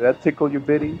 Did that tickle your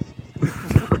biddies?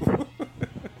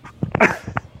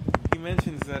 He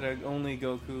mentions that only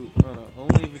Goku,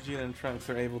 only Vegeta and Trunks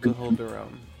are able to hold their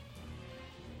own.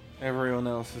 Everyone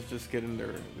else is just getting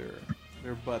their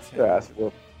butts handed. Yeah,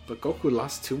 well, But Goku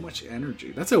lost too much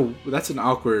energy. That's an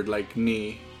awkward like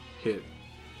knee hit.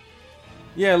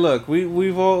 Yeah, look,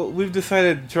 we've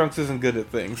decided Trunks isn't good at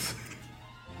things.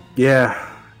 Yeah,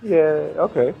 yeah,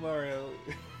 okay. Mario,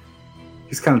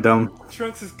 he's kind of dumb.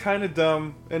 Trunks is kind of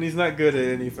dumb, and he's not good at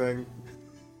anything.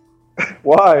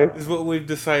 Why? Is what we've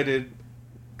decided.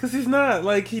 Cause he's not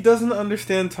he doesn't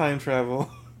understand time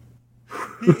travel.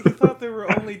 He thought there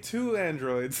were only 2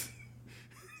 androids.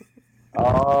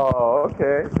 Oh,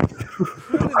 okay.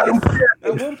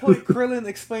 At one point, Krillin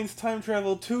explains time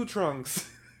travel to Trunks.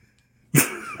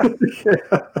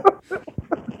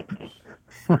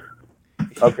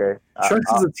 Okay.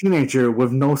 Trunks is a teenager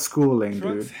with no schooling,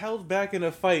 Trunks dude. held back in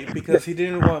a fight because he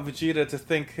didn't want Vegeta to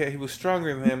think he was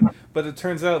stronger than him, but it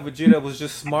turns out Vegeta was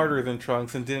just smarter than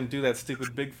Trunks and didn't do that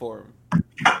stupid big form.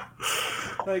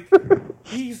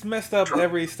 He's messed up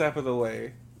every step of the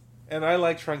way. And I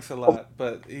like Trunks a lot,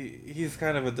 but he's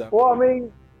kind of a dumb. Well,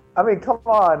 I mean, come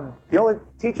on. The only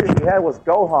teacher he had was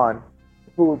Gohan,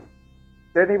 who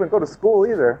didn't even go to school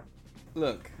either.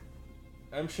 Look,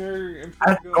 I'm sure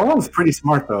Gohan's pretty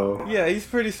smart though. Yeah, he's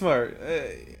pretty smart.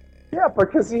 Yeah,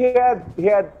 because he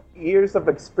had years of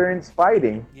experience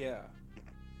fighting. Yeah.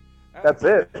 That's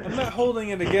it. I'm not holding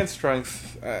it against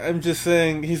Trunks. I'm just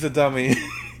saying he's a dummy.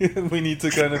 We need to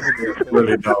kind of accept it.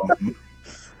 Really dumb.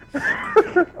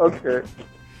 Okay.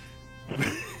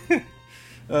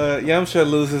 Yamcha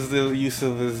loses the use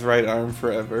of his right arm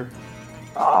forever.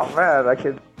 Oh man, I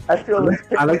feel this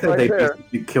I like that right they there.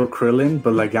 basically kill Krillin,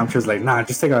 but like Yamcha's like, nah,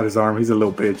 just take out his arm. He's a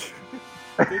little bitch.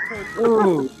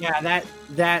 Ooh, yeah,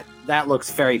 that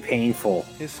looks very painful.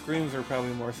 His screams are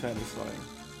probably more satisfying.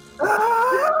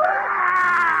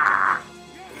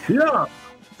 Yeah.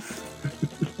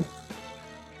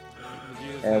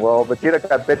 And well, Vegeta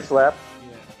got bitch slapped.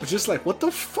 But just like, what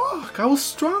the fuck? I was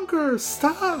stronger.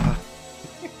 Stop.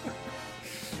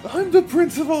 I'm the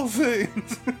Prince of all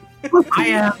Saiyans. I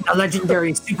am a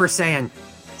legendary Super Saiyan.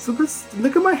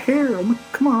 Look at my hair.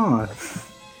 Come on.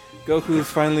 Goku is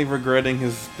finally regretting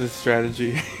his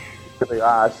strategy. Like,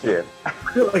 ah, shit. I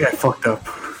feel like I fucked up.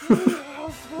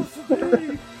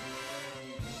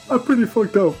 I'm pretty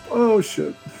fucked up. Oh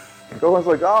shit. Gohan's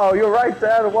like, oh, you're right,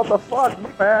 Dad. What the fuck,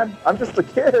 man? I'm just a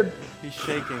kid. He's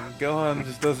shaking. Gohan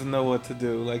just doesn't know what to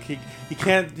do. Like he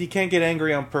can't get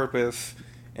angry on purpose,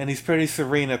 and he's pretty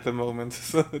serene at the moment.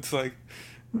 So it's like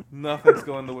nothing's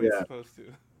going the way it's supposed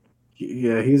to.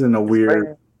 Yeah, he's in a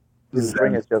weird. His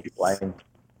ring is just blank.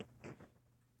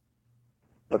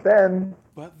 But then,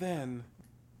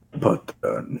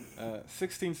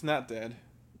 16's not dead.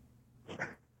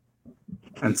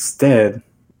 Instead,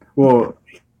 well,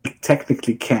 he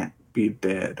technically can't be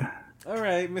dead. All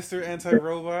right, Mr.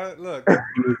 Anti-Robot. Look,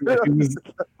 I'm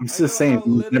just saying, how he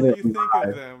was little never you think of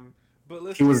alive. them, but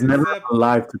let's He was just never accept-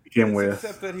 alive to begin let's with.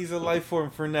 accept that he's a life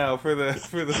form for now, for the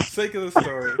sake of the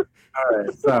story. All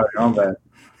right, sorry, I'm bad.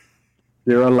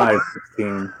 You're alive,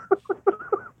 16.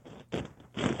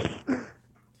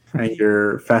 And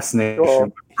your fascination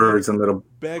with birds and little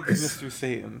Begs boys. Mr.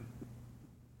 Satan.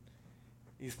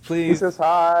 He's he pleased. says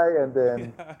hi, and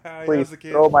then, Hi, please how's the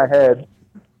kid? throw my head.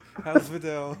 How's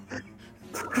Videl?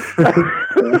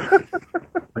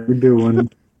 How you doing?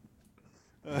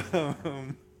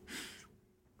 Um,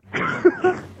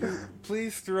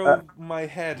 please throw my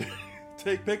head.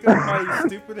 Pick up my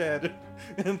stupid head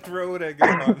and throw it at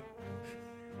Gohan.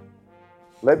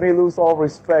 Let me lose all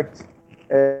respect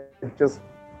and just,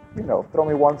 throw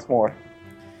me once more.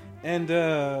 And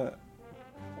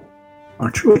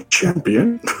Aren't you a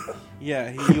champion?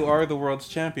 yeah, you are the world's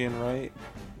champion, right?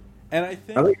 And I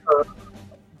think I like.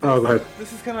 Oh, go ahead.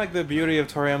 this is kind of like the beauty of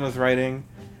Toriyama's writing,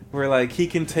 where like he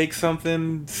can take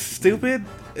something stupid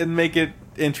and make it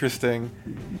interesting.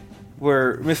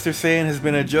 Where Mr. Saiyan has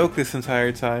been a joke this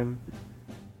entire time,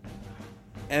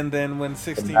 and then when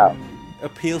 16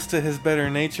 appeals to his better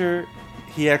nature,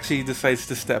 he actually decides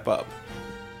to step up.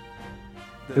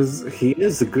 Because he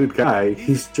is a good guy.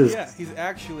 He's just he's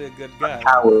actually a good guy,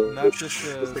 coward. not just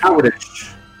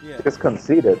cowardish. Just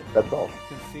conceited, that's all.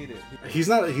 conceited. He's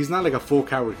not like a full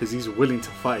coward because he's willing to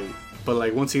fight. But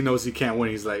like once he knows he can't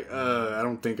win, he's like, I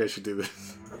don't think I should do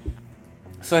this.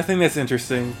 So I think that's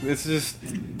interesting. It's just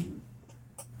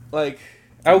like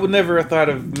I would never have thought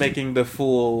of making the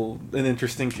Fool an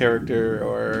interesting character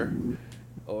or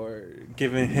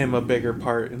giving him a bigger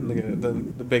part in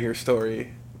the bigger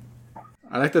story.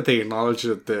 I like that they acknowledge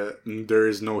that there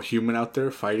is no human out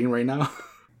there fighting right now.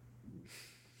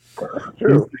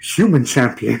 True. He's the human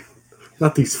champion,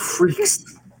 not these freaks.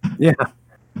 Yeah.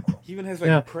 He even has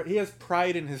he has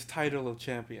pride in his title of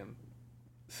champion.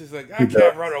 So he's like, I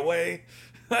can't run away.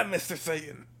 I'm Mr.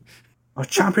 Satan. A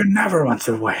champion never runs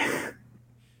away.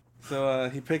 So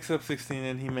he picks up 16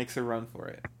 and he makes a run for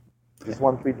it. Just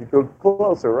one feet to go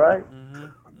closer, right?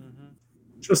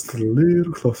 Just a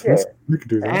little closer. Yeah. We could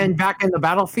do that. And back in the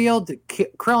battlefield,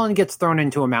 Krillin gets thrown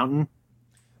into a mountain.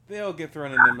 They all get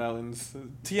thrown in the mountains.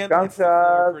 Tien Gotcha. hits the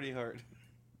floor pretty hard.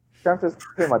 Yamcha's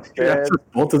pretty much Yeah, dead.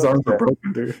 both his arms are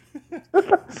broken, dude.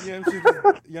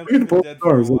 Yamcha's been dead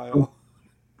for a while.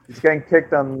 He's getting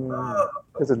kicked on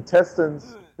his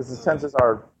intestines. His intestines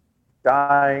are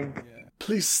dying. Yeah.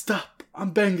 Please stop.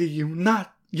 I'm banging you,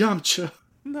 not Yamcha.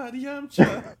 Not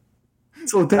Yamcha.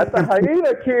 So That's the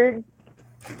Hyena King!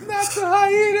 Not the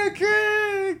Hyena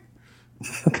King!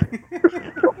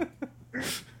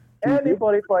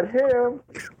 Anybody but him!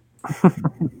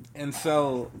 And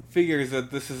Cell figures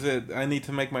that this is it. I need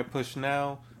to make my push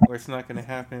now, or it's not going to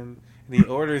happen. And he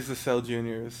orders the Cell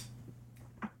Juniors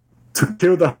to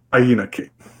kill the Hyena King.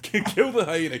 kill the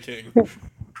Hyena King.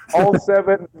 All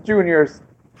 7 juniors,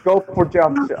 go for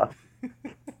Yamcha.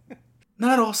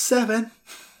 Not all 7.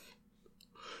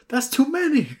 That's too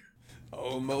many.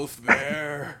 Almost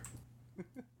there.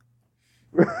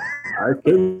 I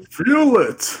can feel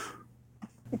it.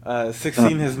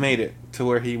 16 has made it to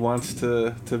where he wants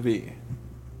to be.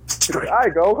 Hi,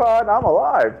 Gohan, I'm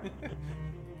alive.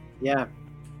 Yeah.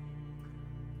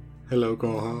 Hello,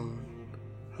 Gohan.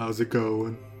 How's it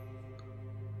going?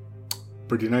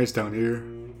 Pretty nice down here.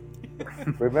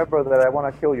 Remember that I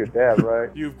want to kill your dad, right?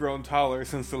 You've grown taller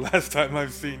since the last time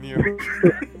I've seen you.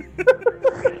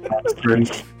 That's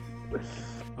cringe.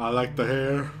 I like the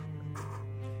hair.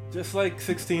 Just like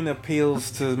 16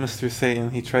 appeals to Mr. Satan,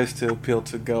 he tries to appeal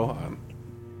to Gohan.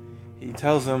 He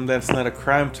tells him that it's not a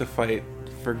crime to fight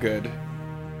for good.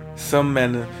 Some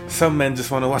men just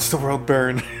want to watch the world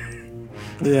burn.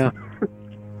 Yeah.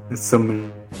 It's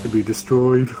something to be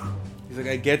destroyed. He's like,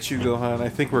 I get you, Gohan. I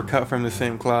think we're cut from the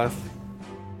same cloth.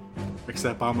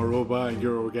 Except I'm a robot and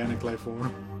you're organic life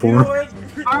form. You know what?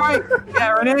 Alright,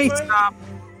 yeah, Renee, stop.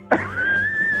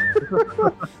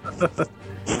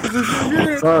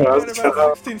 Sorry, I was About trying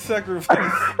to- 16 sacrifice.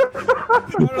 I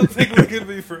don't think we can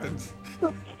be friends.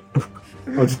 I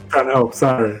was just trying to help.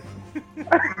 Sorry.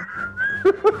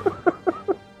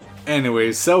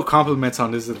 Anyways, Cell compliments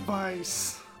on his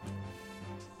advice.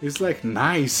 He's like,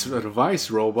 nice advice,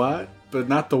 robot, but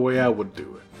not the way I would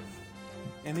do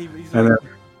it. And he's And like,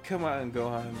 come on,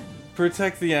 Gohan.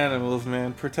 Protect the animals,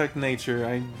 man. Protect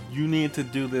nature. You need to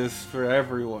do this for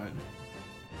everyone.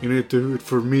 You need to do it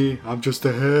for me. I'm just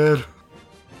a head.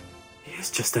 He's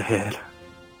just ahead.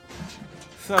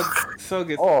 So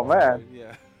gets. Oh, man.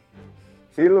 Yeah.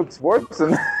 He looks worse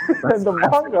than the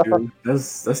manga. Dude,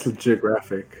 that's legit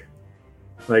graphic.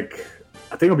 Like,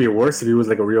 I think it'd be worse if he was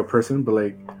like a real person, but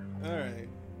like, Alright.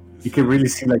 you can really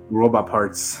see like robot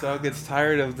parts. So gets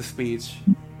tired of the speech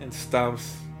and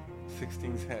stomps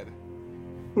 16's head.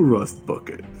 Rust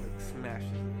bucket. Smashes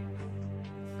it.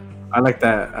 I like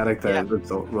that. Yeah.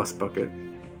 Rust bucket.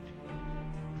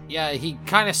 Yeah, he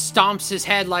kind of stomps his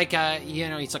head like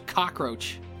he's a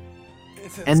cockroach.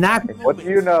 And that, What do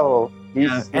you know? He's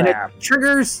and it snapped.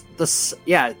 triggers the,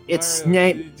 it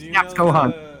snaps Do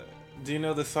Gohan. you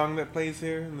know the song that plays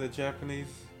here in the Japanese?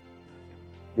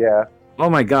 Yeah. Oh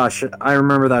my gosh, I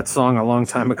remember that song a long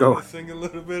time ago. Sing a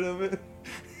little bit of it.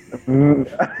 No,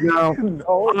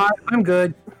 No. I'm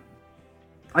good.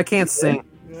 I can't sing.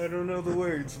 I don't know the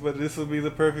words, but this will be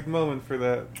the perfect moment for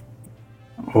that.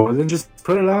 Well, then just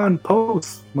put it on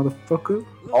post, motherfucker.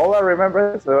 All I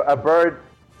remember is a bird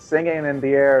singing in the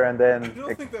air, and I then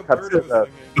don't think that cuts bird to was the,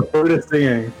 singing. The bird is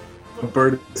singing. The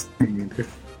bird is singing.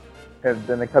 and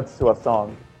then it cuts to a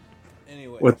song.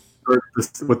 Anyways, With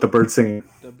the bird singing.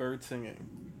 the bird singing.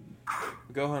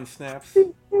 Gohan snaps.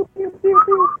 He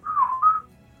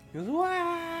goes, "Wah!"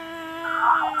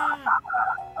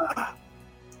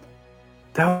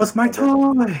 That was my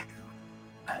toy.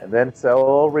 And then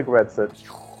Cell regrets it.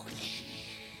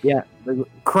 Yeah, the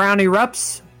crown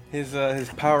erupts. His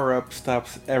power up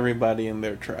stops everybody in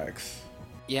their tracks.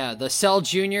 Yeah, the Cell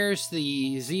Juniors,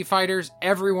 the Z Fighters,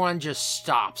 everyone just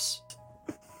stops.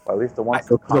 Or at least the ones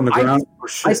Goku's on the I- ground. Oh I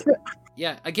shit. still,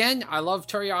 Yeah, again, I love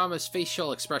Toriyama's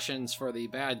facial expressions for the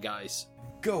bad guys.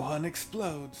 Gohan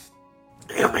explodes.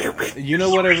 You know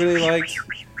what I really liked?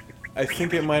 I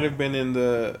think it might have been in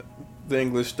the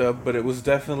English dub, but it was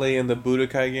definitely in the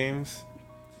Budokai games.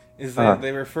 Is that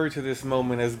they refer to this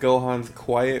moment as Gohan's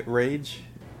quiet rage?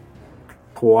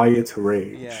 Quiet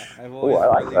rage. Yeah, I've always I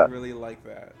like really, that. really liked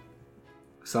that.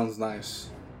 Sounds nice.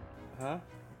 Huh?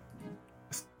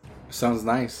 Sounds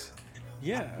nice.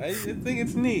 Yeah, I think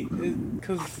it's neat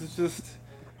because it's just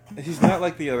he's not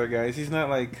like the other guys. He's not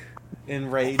like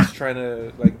enraged, trying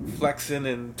to like flexing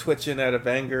and twitching out of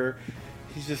anger.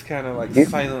 He's just kind of like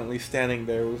silently standing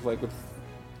there with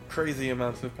crazy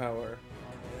amounts of power.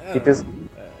 I He don't just- know.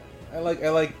 I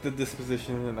like the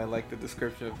disposition and I like the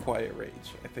description of quiet rage.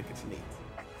 I think it's neat.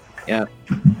 yeah.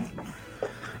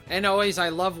 And always, I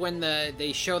love when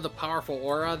they show the powerful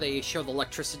aura, they show the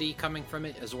electricity coming from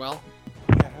it as well.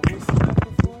 Yeah, have we seen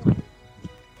that before?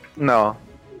 No.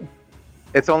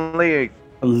 It's only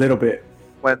A little bit.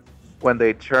 when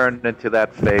they turn into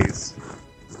that phase.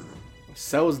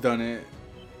 Cell's done it.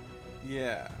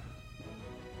 Yeah.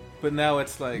 But now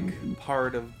it's like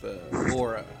part of the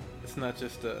aura. It's not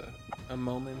just a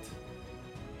moment.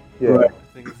 Yeah. Right.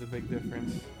 I think it's a big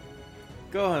difference.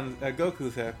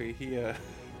 Goku's happy.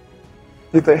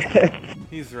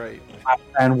 He's right.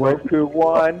 And we're Goku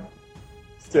 1,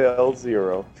 Cell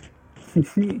 0.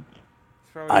 It's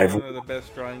probably I've- one of the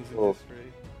best drawings in Oh.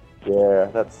 history. Yeah,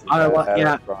 that's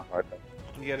yeah. strong right there.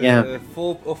 You get Yeah. a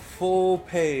full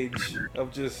page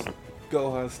of just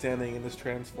Gohan standing in his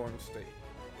transformed state.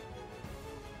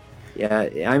 Yeah,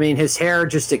 I mean, his hair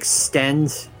just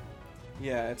extends.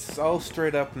 Yeah, it's all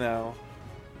straight up now,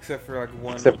 except for like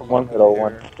one. Except for one lock of little hair.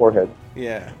 one forehead.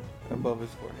 Yeah, above his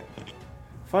forehead.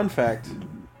 Fun fact: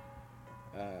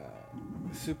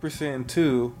 Super Saiyan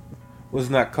 2 was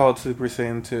not called Super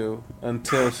Saiyan 2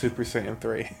 until Super Saiyan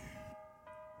 3.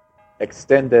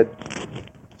 Extended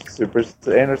Super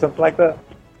Saiyan or something like that.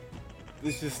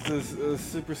 It's just a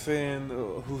Super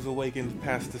Saiyan who's awakened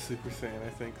past the Super Saiyan, I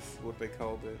think is what they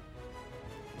called it.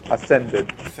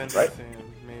 Ascended. Ascended Right. Saiyan,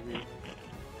 maybe.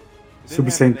 It didn't Super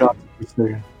have a Saiyan name. God. Super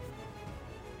Saiyan.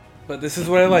 But this is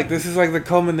what I like. This is like the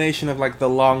culmination of like the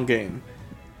long game.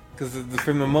 Because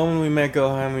from the moment we met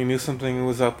Gohan, we knew something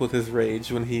was up with his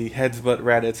rage when he headsbutt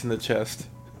Raditz in the chest.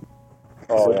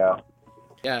 Oh yeah.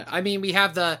 Yeah, I mean, we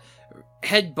have the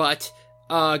headbutt,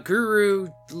 Guru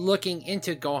looking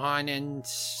into Gohan and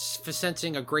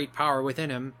sensing a great power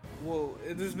within him. Well,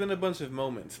 there's been a bunch of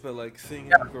moments, but like seeing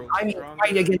him grow I mean, stronger.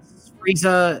 fight against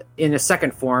Frieza in a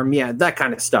second form. Yeah, that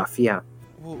kind of stuff. Yeah.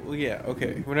 Well, yeah,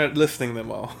 okay. We're not listing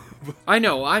them all. I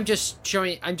know, I'm just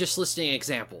listing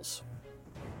examples.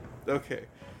 Okay.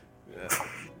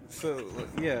 So,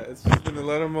 yeah, it's just been a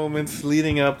lot of moments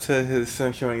leading up to his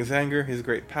son showing his anger, his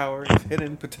great power, his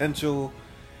hidden potential,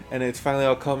 and it's finally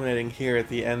all culminating here at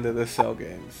the end of the Cell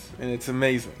games. And it's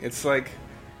amazing. It's like...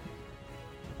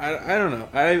 I don't know.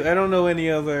 I don't know any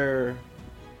other,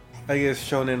 I guess,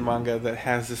 shonen manga that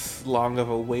has this long of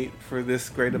a wait for this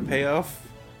great a payoff.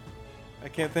 I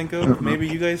can't think of. Maybe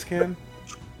you guys can?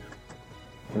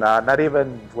 Nah, not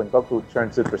even when Goku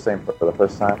turned Super Saiyan for the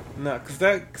first time. No, because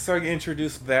that started to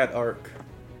introduce that arc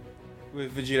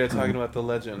with Vegeta talking about the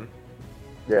legend.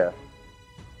 Yeah.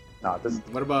 No, this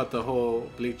What about the whole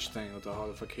Bleach thing with the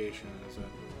holification? Is that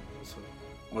also,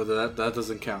 or that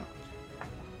doesn't count?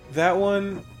 That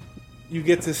one, you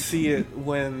get to see it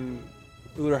when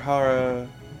Urahara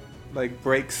like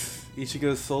breaks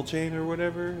Ichigo's soul chain or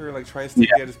whatever, or like tries to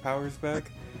get his powers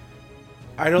back.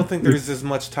 I don't think there's as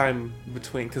much time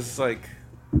between, because like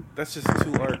that's just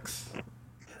 2 arcs.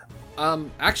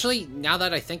 Actually, now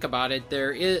that I think about it,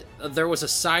 there was a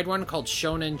side one called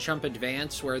Shonen Jump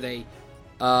Advance where they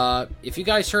if you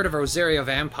guys heard of Rosario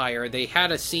Vampire, they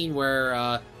had a scene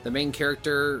where the main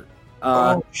character,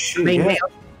 shit! main Yeah. male.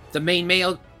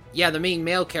 the main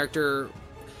male character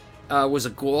was a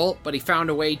ghoul, but he found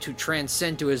a way to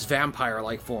transcend to his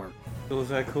vampire-like form. Was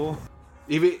that cool?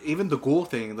 Even the ghoul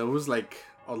thing, that was like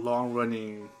a long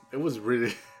running. It was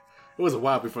really. It was a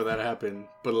while before that happened,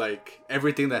 but like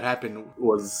everything that happened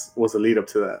Was a lead up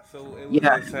to that. So it was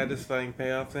Yeah. a satisfying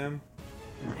payoff then?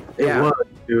 Yeah. It was,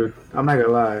 dude. I'm not gonna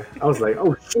lie. I was like,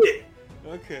 oh shit.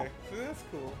 Okay, so that's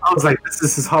cool. I was like, this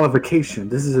is his holification.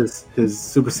 This is his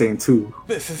Super Saiyan 2.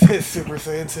 This is his Super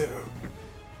Saiyan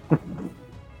 2.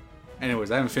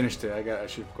 Anyways, I haven't finished it. I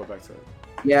should go back to it.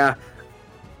 Yeah.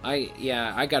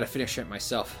 I gotta finish it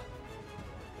myself.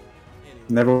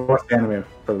 Never watched the anime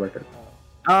for the record.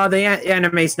 The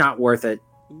anime's not worth it.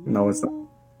 No, it's not.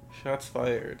 Shots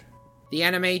fired. The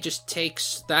anime just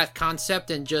takes that concept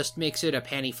and just makes it a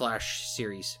panty flash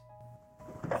series.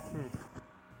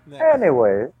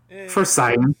 Anyway, For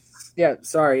science. Yeah,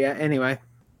 sorry, yeah, anyway.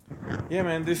 Yeah,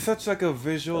 man, there's such like a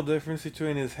visual difference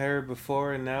between his hair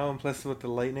before and now, and plus with the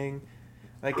lightning.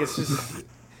 Like, it's just...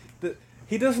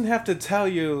 he doesn't have to tell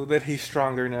you that he's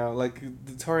stronger now. Like,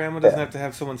 Toriyama doesn't have to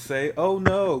have someone say, oh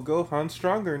no, Gohan's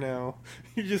stronger now.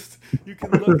 You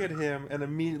can look at him and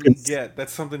immediately get that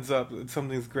something's up, that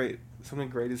something's great. Something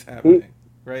great is happening,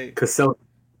 right? Cause Cell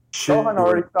Gohan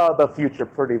already saw the future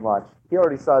pretty much. He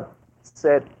already saw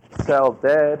Cell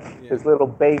dead, his little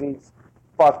babies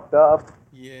fucked up.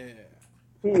 Yeah.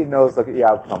 He knows the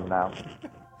outcome now.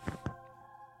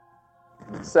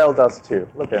 Cell does too.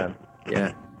 Look at him.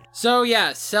 Yeah. So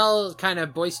yeah, Cell kind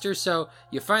of boisterous, so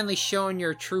you're finally showing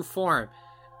your true form.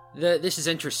 This is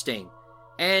interesting.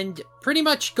 And pretty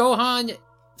much Gohan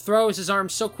throws his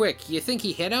arms so quick, you think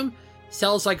he hit him?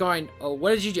 Cell's like going, oh,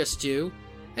 what did you just do?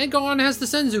 And Gohan has the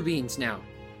Senzu beans now.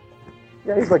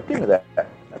 Yeah, he's like, give me that.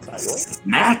 That's not yours.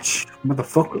 Snatch,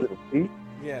 motherfucker. Little thief.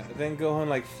 Yeah, then Gohan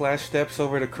like flash steps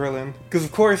over to Krillin. Because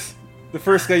of course, the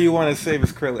first guy you want to save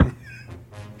is Krillin.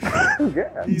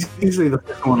 Yeah. He's usually the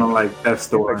first one on like Death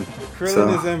Store.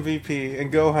 Krillin is MVP,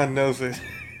 and Gohan knows it.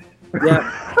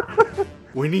 Yeah.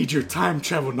 We need your time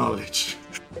travel knowledge.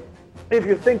 If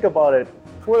you think about it,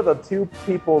 who are the two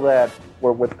people that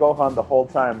were with Gohan the whole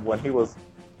time when he was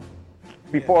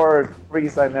before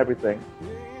Frieza and everything? Yeah,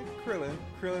 Krillin.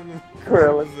 Krillin.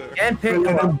 And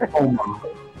Krillin and Piccolo.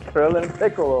 Bulma. Krillin and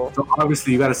Piccolo. So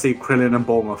obviously you gotta say Krillin and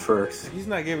Bulma first. He's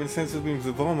not giving sensu beams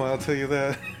to Bulma, I'll tell you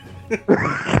that.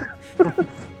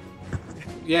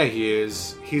 Yeah, he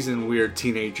is. He's in weird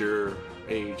teenager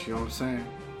age. You know what I'm saying?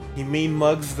 He mean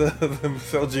mugs the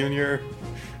Cell Jr.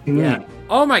 Yeah.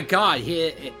 Oh my god,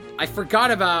 I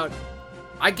forgot about...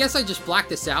 I guess I just blacked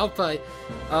this out, but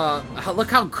look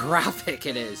how graphic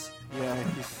it is. Yeah,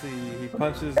 you see, he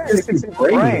punches You can see the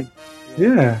brain.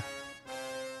 Yeah.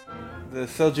 the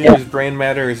Cell Jr.'s brain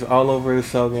matter is all over the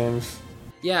Cell games.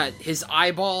 Yeah, his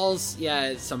eyeballs,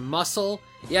 yeah, some muscle.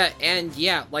 Yeah, and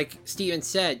yeah, like Steven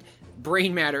said,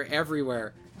 brain matter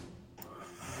everywhere.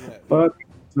 But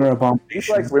they're He's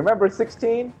abomination. like, remember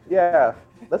 16? Yeah.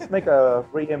 Let's make a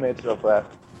re-image of that.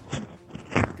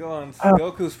 Go on,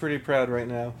 Goku's pretty proud right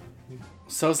now.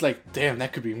 So it's like, damn,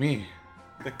 that could be me.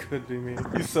 That could be me.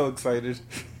 He's so excited.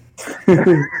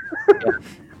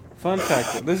 Fun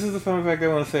fact. This is the fun fact I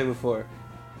want to say before.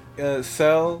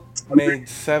 Cell made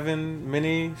 7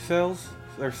 mini cells,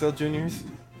 or Cell Juniors.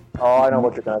 Oh, I know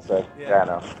what you're gonna say. Yeah, I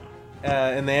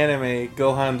know. In the anime,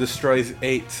 Gohan destroys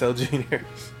 8 Cell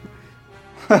Juniors.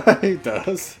 He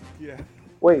does. Yeah.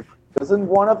 Wait, doesn't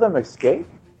one of them escape?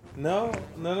 No,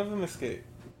 none of them escape.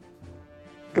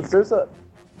 Because there's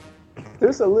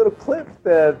a little clip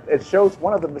that it shows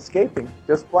one of them escaping,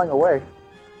 just flying away.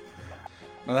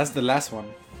 No, that's the last one.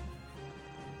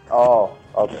 Oh,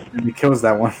 okay. And he kills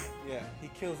that one. Yeah, he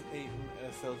kills 8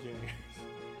 Cell Juniors.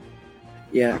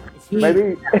 Yeah. It's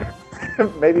Maybe,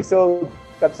 maybe so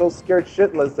got so scared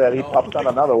shitless that he popped on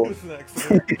another one. It's an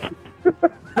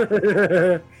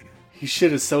accident. He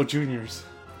shit his Cell Juniors.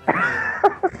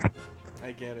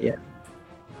 I get it. Yeah.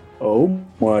 Oh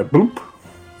my boop.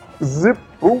 Zip,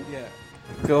 boop. Yeah.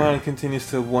 Gohan continues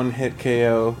to one-hit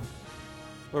KO.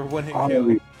 Or one-hit Oh,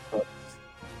 kill.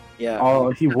 Yeah.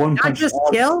 oh, he one Not punched just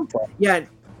all- kill? Yeah.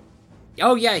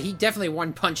 Oh yeah, he definitely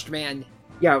one-punched man.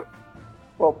 Yeah.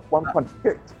 Well, one punch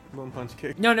kicked. One-punch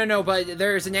kick. No, but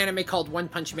there's an anime called One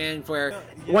Punch Man where...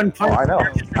 Yeah. One Oh, punch.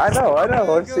 I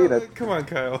know. I've seen it. Come on,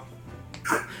 Kyle.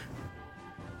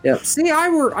 Yeah. See,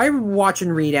 I watch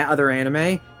and read other anime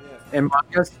Yeah. and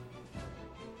mangas.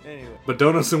 Anyway. But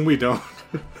don't assume we don't.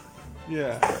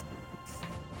 Yeah.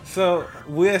 So,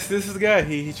 this is the guy.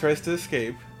 He tries to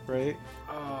escape, right?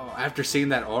 Oh, after seeing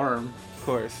that arm. of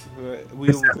course.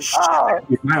 We'll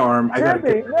With my arm, I gotta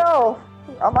Andy, get. no!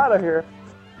 I'm out of here.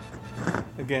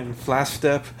 again flash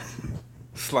step,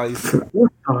 slice.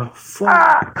 What the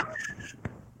fuck?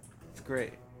 It's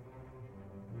great.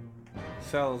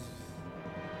 Cells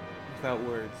without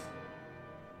words.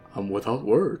 I'm without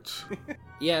words.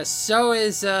 Yeah, so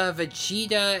is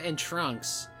Vegeta and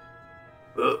Trunks.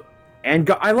 And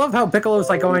I love how Piccolo's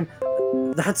like going,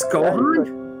 "That's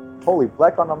Gohan." Holy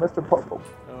black on Mr. Popo.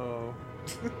 Oh.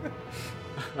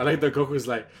 I like that Goku's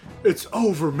like, it's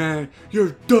over, man.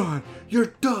 You're done.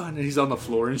 You're done. And he's on the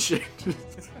floor and shit.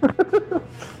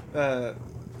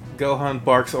 Gohan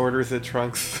barks orders at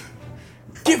Trunks.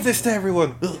 Give this to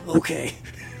everyone. Okay.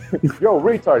 Yo,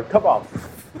 retard, come on.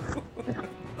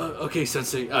 Okay,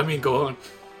 Sensei. I mean, go on.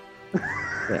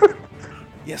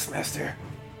 Yes, master.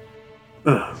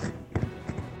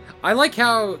 I like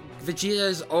how Vegeta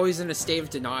is always in a state of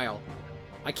denial.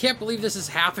 I can't believe this is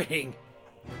happening.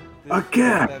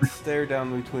 Again. That stare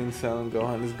down between Cell and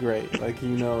Gohan is great. Like, you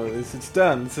know, it's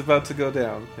done. It's about to go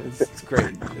down. It's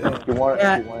great. Yeah. You wanted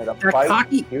That to fight?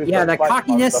 cocky- Use yeah, the that fight,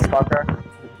 cockiness. motherfucker.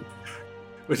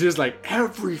 Which is like,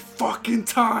 every fucking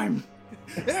time.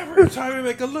 Every time we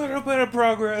make a little bit of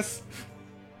progress.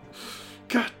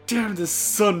 God damn this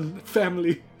Sun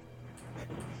family.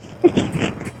 What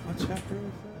chapter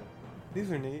is that?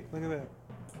 These are neat. Look at that.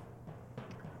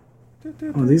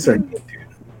 Oh, these are neat, dude.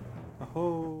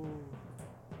 Oh.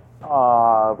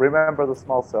 Remember the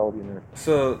small cell unit.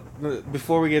 So,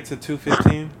 before we get to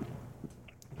 215,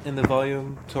 in the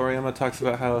volume, Toriyama talks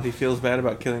about how he feels bad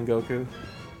about killing Goku.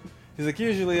 He's like,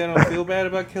 usually I don't feel bad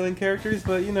about killing characters,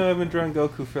 but, you know, I've been drawing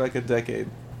Goku for like a decade.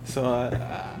 So,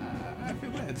 I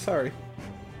feel bad. Sorry.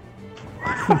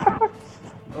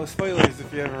 Oh, spoilers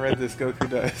if you haven't read this, Goku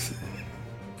dies.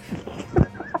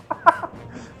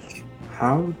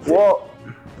 How? Well,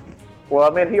 I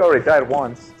mean, he already died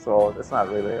once, so it's not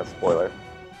really a spoiler.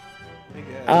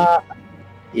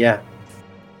 Yeah.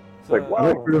 So, like, wow.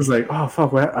 It was like, oh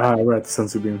fuck, we're at the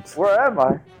Sensu Beans. Where am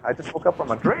I? I just woke up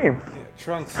from a dream. yeah,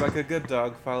 Trunks, like a good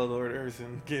dog, followed orders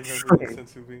and gave everyone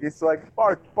sensu beans. He's like,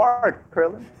 bark,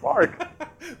 Krillin, bark.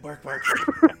 Bark, bark.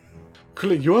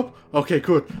 Krillin, you up? Okay,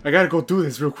 good. I gotta go do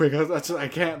this real quick. I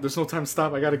can't. There's no time to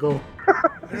stop. I gotta go.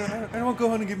 I don't want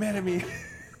Gohan to get mad at me.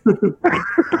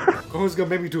 Gohan's gonna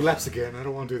make me do laps again. I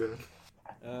don't want to do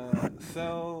that.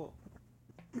 So,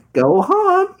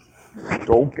 Gohan.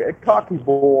 Don't get cocky,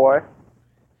 boy.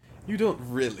 you don't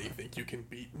really think you can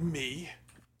beat me?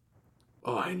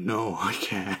 Oh, I know. I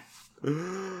can't.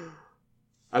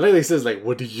 I like that he says, like,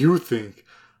 what do you think?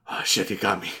 Oh, shit, you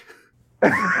got me.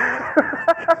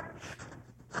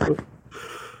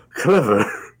 Clever.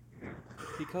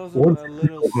 He calls him a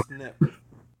little snip.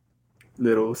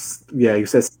 Yeah, you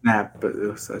said snap, but it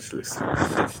was actually snap.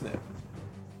 He said snip.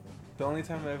 The only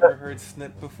time I've ever heard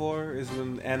snip before is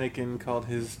when Anakin called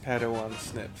his Padawan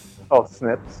Snips. Oh,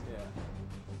 snips. Yeah,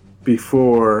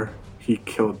 Before he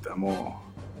killed them all.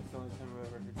 that's the only time I've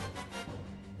ever heard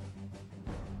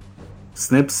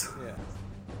Snips?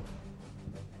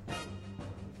 Yeah.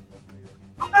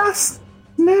 Ah,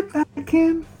 snip,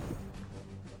 Anakin.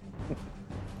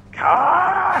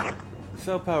 Ah!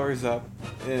 Cell powers up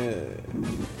in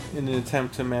an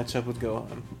attempt to match up with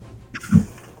Gohan.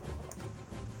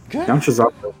 Good. Yamcha's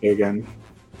arms are okay again.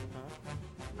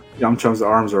 Yamcha's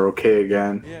arms are okay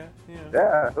again. Yeah.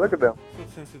 Yeah, look at them.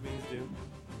 That's what sensu beans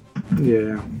do.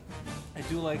 Yeah. I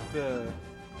do like the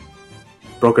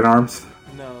Broken arms?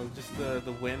 just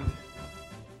the wind.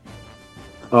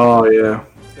 Oh, yeah.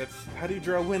 That's how do you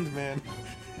draw wind, man?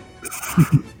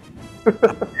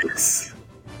 Yes.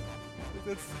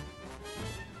 That's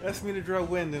ask me to draw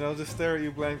wind and I'll just stare at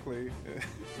you blankly.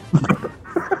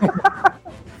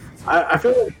 I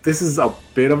feel like this is a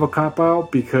bit of a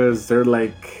cop-out because they're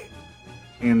like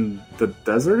in the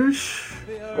desert-ish?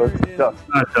 They are Or it's in- dust.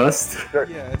 Not dust.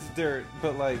 Yeah, it's dirt,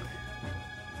 but like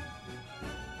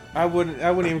I wouldn't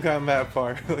even come that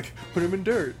far. Like put him in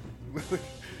dirt.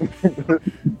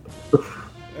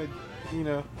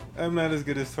 I'm not as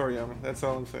good as Toriyama. That's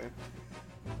all I'm saying.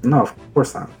 No, of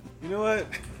course not. You know what?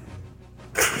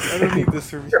 I don't need this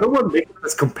from you. No one making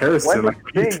this comparison. When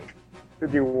did you think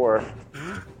that you were?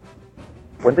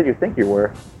 When did you think you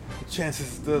were?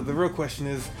 Chances. The real question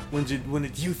is when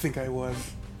did you think I was?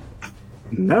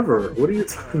 Never. What are you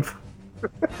talking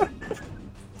about?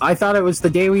 I thought it was the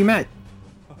day we met.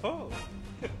 Oh.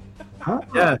 Huh?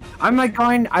 Yeah. I'm like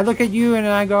going, I look at you and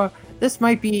I go, this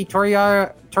might be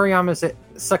Toriyama's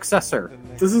successor.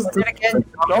 This is Then again,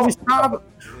 it was probably,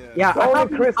 yeah, I Don't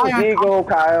probably increase the ego,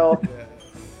 Kyle. Yeah.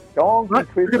 Don't What?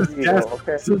 increase the ego,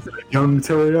 okay? This is young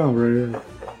Toriyama right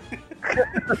here.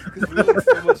 Because we look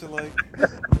so much alike.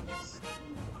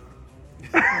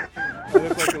 I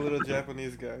look like a little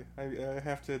Japanese guy. I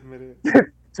have to admit it.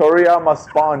 Toriyama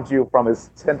spawned you from his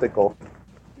tentacle.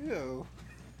 Ew.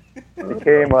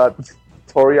 Became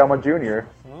Toriyama Jr.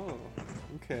 Oh,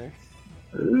 okay.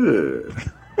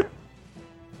 Ugh.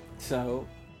 So,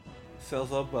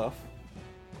 Cell's all buff.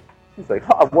 He's like,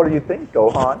 what do you think,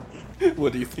 Gohan?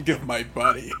 What do you think of my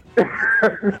body?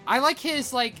 I like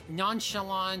his like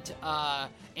nonchalant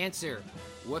answer.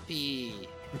 Whoopee.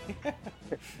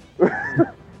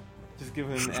 Just give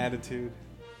him an attitude.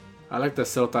 I like that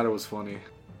Cell thought it was funny.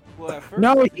 Well, at first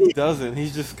No, he doesn't.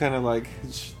 He's just kind of like,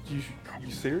 you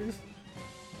serious?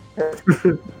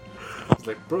 It's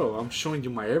like, bro, I'm showing you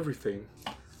my everything.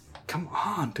 Come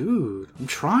on, dude. I'm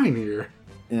trying here.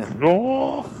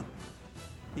 No.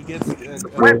 He gets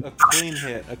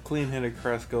a clean hit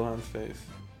across Gohan's face.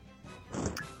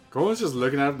 Gohan's just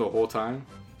looking at him the whole time.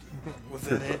 Was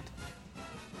that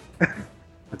it?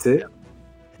 That's it.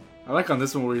 I like on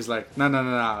this one where he's like,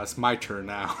 no, it's my turn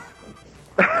now.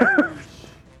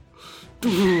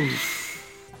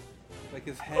 Like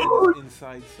his head is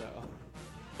inside Cell.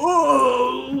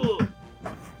 Oh!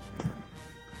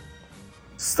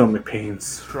 Stomach pains.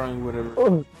 Destroying whatever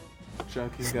Oh,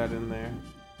 junk he's got in there.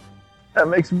 that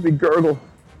makes me gurgle.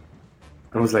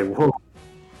 I was like, whoa.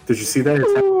 Did you see that?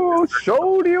 Oh,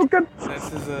 Shoryuken. That's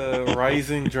his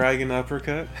rising dragon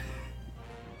uppercut.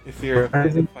 If you're a fan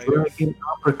Rising of fighters. dragon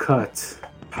uppercut.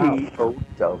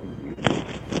 P-O-W.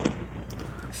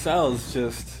 Cell's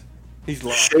just, he's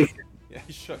lost. Shake. Yeah,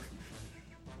 he's shook.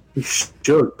 He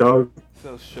shook, dog.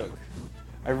 Cell's shook.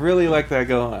 I really like that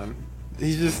Gohan.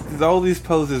 He's just, all these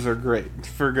poses are great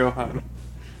for Gohan.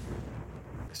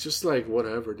 It's just like,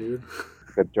 whatever, dude.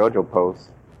 The JoJo pose.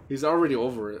 He's already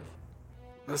over it.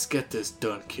 Let's get this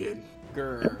done, kid.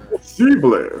 Grr.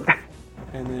 Feebler.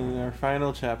 And then in our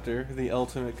final chapter, the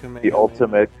ultimate command. The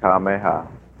ultimate Kameha.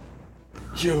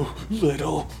 You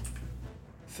little.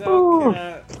 Cell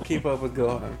cannot keep up with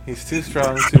Gohan. He's too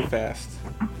strong, too fast.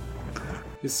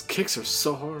 His kicks are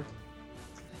so hard.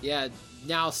 Yeah,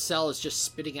 now Cell is just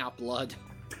spitting out blood.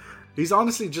 He's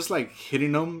honestly just like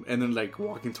hitting him and then like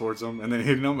walking towards him and then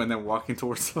hitting him and then walking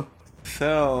towards him.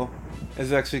 Cell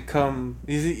has actually come.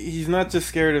 He's not just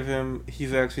scared of him.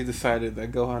 He's actually decided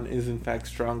that Gohan is in fact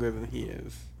stronger than he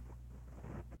is.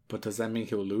 But does that mean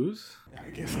he'll lose? I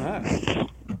guess not.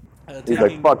 He's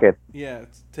like, fuck it. Yeah,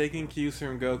 taking cues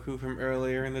from Goku from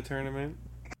earlier in the tournament.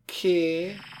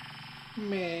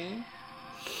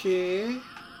 And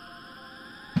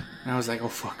I was like, oh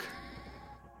fuck.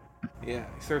 Yeah,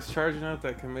 he starts charging out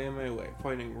that Kamehameha wave,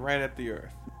 pointing right at the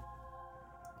Earth.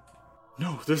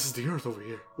 No, this is the Earth over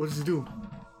here. What does he do?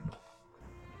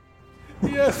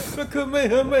 Yes, a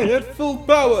Kamehameha at full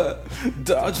power!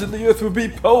 Dodging the Earth would be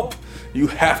Pope! You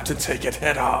have to take it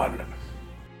head on!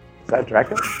 Is that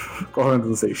Draken? Gohan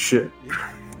doesn't say shit.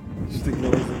 Just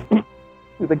ignores him.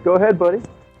 He's like, go ahead, buddy.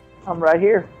 I'm right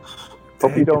here.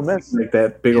 Hope you don't miss. Like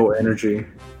that big old energy.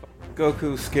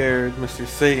 Goku's scared, Mr.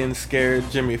 Satan's scared,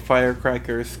 Jimmy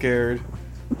Firecracker is scared.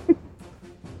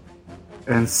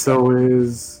 And so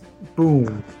is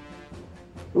Boom.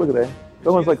 Look at that.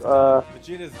 Someone's like,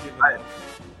 Vegeta's giving up.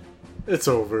 It's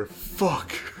over.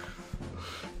 Fuck.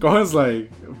 Gohan's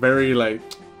like very like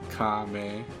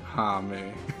Kame.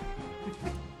 And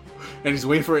he's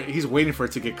waiting for it. He's waiting for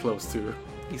it to get close too.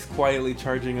 He's quietly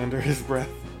charging under his breath.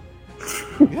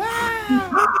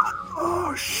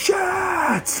 Oh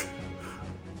shit!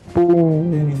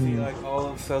 boom. And you see like all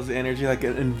of Cell's energy like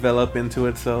envelop into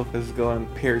itself as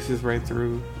Gohan pierces right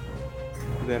through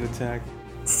that attack.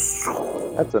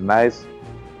 That's a nice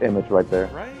image right there.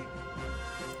 Right?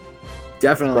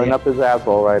 Definitely. Burning up his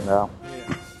asshole right now.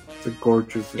 Yeah. It's a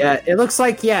gorgeous. Yeah, it looks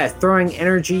like, throwing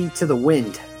energy to the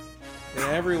wind. And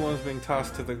everyone's being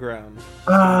tossed to the ground.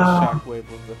 Ah. The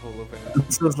shockwave of the whole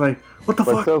event. So it's like, what the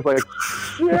But fuck? Cell's like,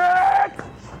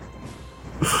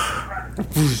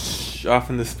 Whoosh, off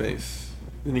into space.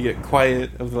 Then you get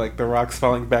quiet of like the rocks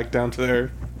falling back down to the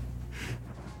earth.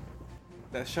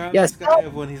 That shot Yes. this guy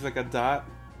of when he's like a dot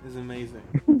is amazing.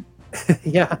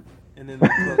 Yeah. And then the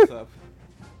close up.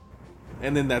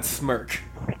 And then that smirk.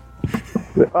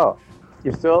 oh,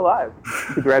 you're still alive.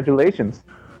 Congratulations.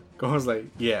 Gohan's like,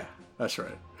 yeah, that's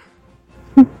right.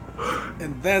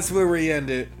 And that's where we end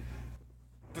it.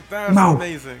 But that was No.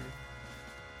 amazing.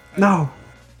 No.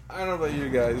 I don't know about you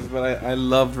guys, but I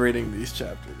loved reading these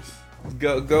chapters.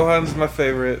 Gohan's my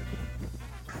favorite.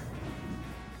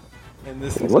 And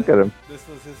this Look at him. This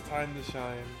was his time to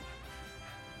shine.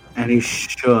 And he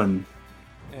shone.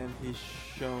 And he's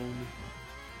shown.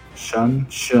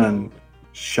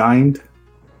 Shined.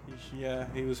 He Yeah,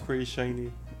 he was pretty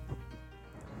shiny.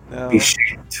 Now, Be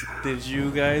shit. did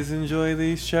you guys enjoy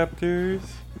these chapters?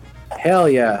 Hell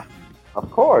yeah.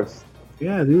 Of course.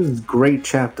 Yeah, these are great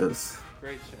chapters.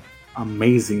 Great chapter.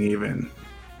 Amazing, even.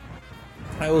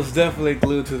 I was definitely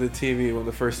glued to the TV when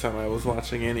the first time I was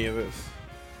watching any of this.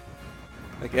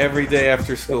 Like every day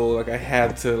after school, like I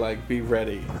had to like be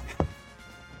ready.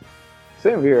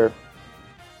 Same here.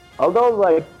 Although,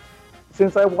 like,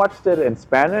 since I watched it in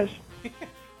Spanish,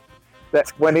 that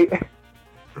when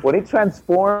he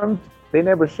transformed, they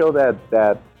never show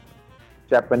that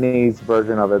Japanese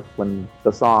version of it when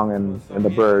the song and the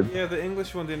Yeah, bird. Yeah, the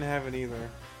English one didn't have it either.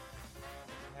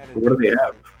 Had it- What do they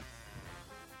have?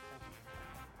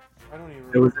 I don't even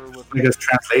It was remember what. like a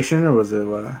translation, or was it?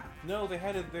 No, they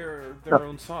had it their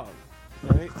own song,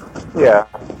 right? Yeah.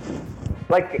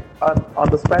 Like on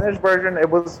the Spanish version, it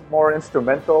was more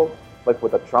instrumental, like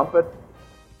with a trumpet,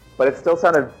 but it still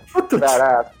sounded What the?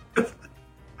 badass.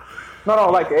 No,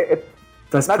 like it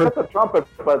That's not per- just the trumpet,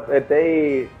 but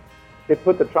they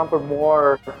put the trumpet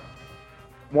more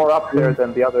up there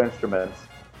than the other instruments.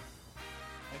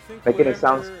 I think Making it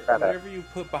sound badass. whatever you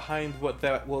put behind what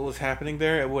was happening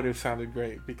there, it would have sounded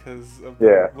great because of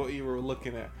Yeah. what you were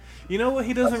looking at. You know what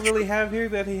he doesn't really have here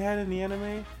that he had in the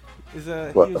anime is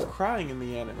What? he was crying in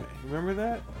the anime. Remember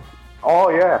that? Oh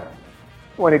yeah,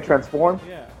 when he transformed,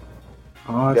 Yeah.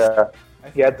 Oh, yeah, I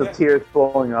he had the think that- tears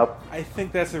flowing up. I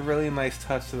think that's a really nice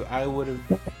touch that I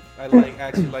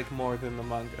actually like more than the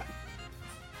manga.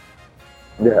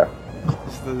 Yeah,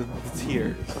 It's the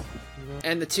tears.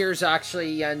 And the tears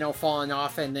actually falling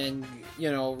off and then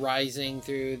rising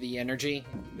through the energy.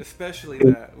 Especially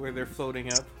that where they're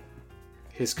floating up.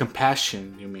 His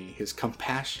compassion, you mean? His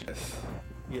compassion.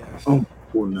 Yes. oh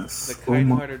goodness. The Oh my-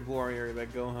 kind-hearted warrior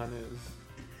that Gohan is.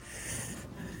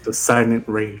 the silent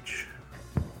rage.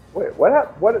 wait,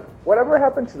 whatever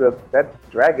happened to that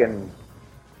dragon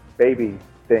baby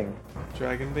thing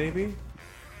Dragon Baby?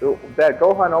 that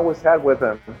Gohan always had with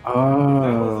him? That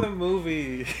was Oh, a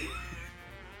movie.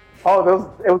 Oh,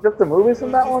 it was just the movies It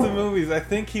from was that just the one. movies. I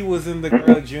think he was in the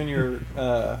Garlic Jr.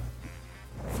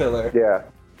 Filler. Yeah,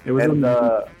 it was. and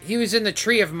He was in the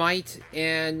Tree of Might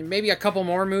and maybe a couple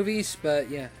more movies, but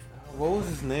yeah. What was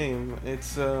his name?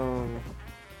 It's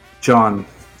John.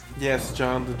 yes,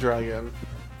 John the Dragon.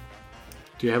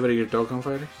 Do you have it at your Dokkan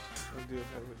Fighters? I do have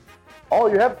it. oh,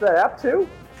 you have that app too?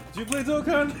 Did you play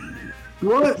Dokkan?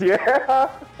 What? Yeah.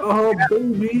 Oh,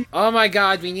 baby. Oh my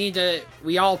God,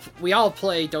 we all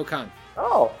play Dokkan.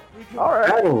 Oh, We can all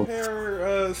right. Oh.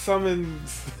 compare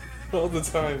summons all the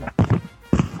time.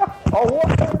 Oh,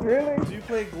 what? Really? Do you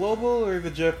play global or the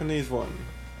Japanese one?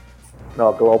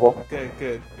 No, global. Okay,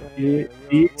 good. Yeah, we're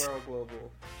eat. all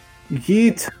global.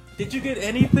 Yeet. Did you get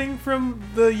anything from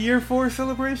the Year 4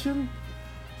 celebration?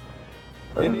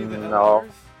 Any of the No.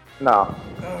 LRs? No.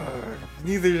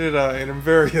 Neither did I, and I'm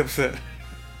very upset.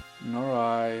 Nor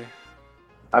I.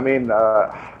 I mean,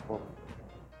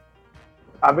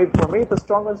 for me, the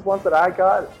strongest ones that I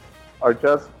got are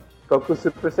just Goku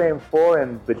Super Saiyan 4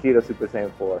 and Vegeta Super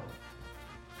Saiyan 4.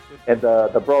 And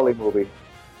the Broly movie.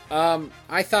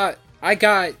 I thought I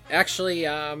got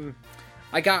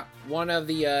I got one of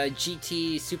the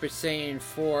GT Super Saiyan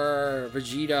 4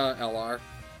 Vegeta LR.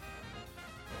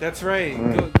 That's right.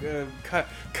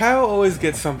 Kyle always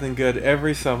gets something good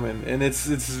every summon, and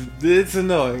it's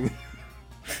annoying.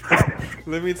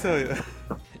 Let me tell you.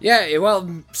 Yeah,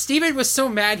 well, Steven was so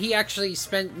mad he actually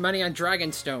spent money on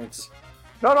Dragon Stones.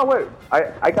 No, wait.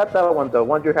 I got that one, the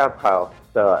one you have, Kyle.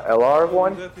 The LR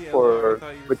one that the LR? I for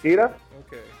thought you were- Vegeta.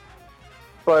 Okay.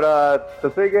 But the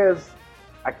thing is,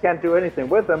 I can't do anything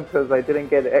with them because I didn't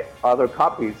get other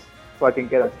copies, so I can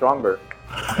get them stronger.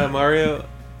 Mario,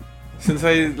 since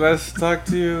I last talked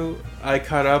to you, I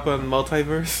caught up on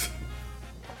Multiverse.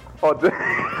 Oh,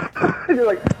 you're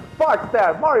like, fuck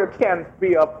that! Mario can't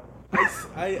be up.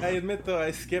 I admit though,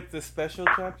 I skipped the special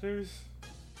chapters.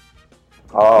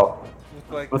 Oh, With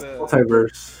like What's the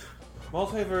multiverse?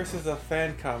 Multiverse is a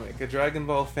fan comic, a Dragon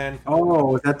Ball fan comic. Oh,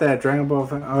 was that Dragon Ball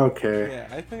fan? Okay. Yeah,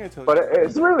 I think I told but you.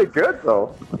 it's really good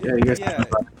though. Yeah, you guys. Yeah,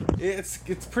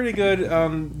 it's pretty good.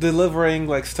 Delivering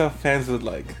like stuff fans would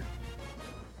like,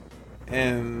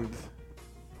 and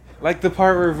like the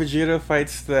part where Vegeta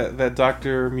fights that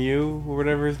Dr. Mew or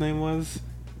whatever his name was,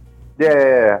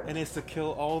 Yeah. and it's to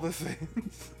kill all the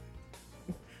Saiyans.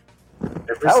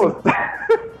 That was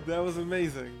That was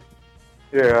amazing.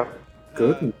 yeah.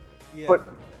 Good. Yeah. But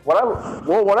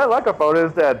what I like about it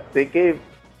is that they gave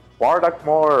Bardock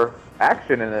more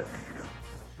action in it.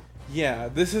 Yeah,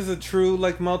 this is a true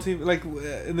like in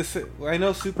the I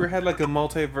know Super had like a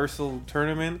multiversal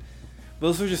tournament,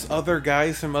 those are just other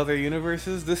guys from other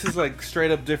universes. This is like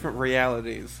straight up different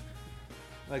realities.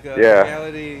 Like a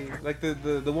reality, like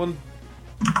the one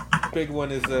big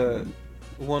one is the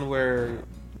one where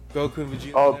Goku and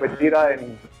Vegeta. Oh, Vegeta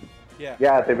and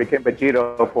yeah, they became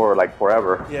Vegeta for like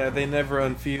forever. Yeah, they never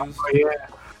unfused. Oh, yeah.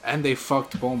 And they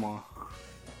fucked Bulma.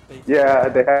 Yeah,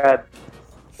 they had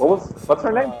what's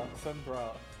her name? Sunbra.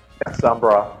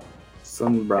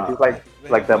 Sombra. She's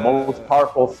like the most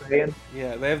powerful Saiyan.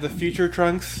 Yeah, they have the future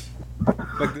Trunks.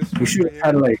 Like this. We should have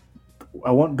had like.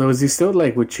 Was he still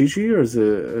like with Chi Chi, or is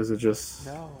it just?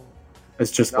 No. It's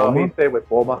just No, Bulma. he stayed with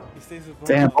Bulma. He stays with Bulma.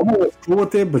 Damn, Bulma was cool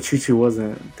with it, but Chi Chi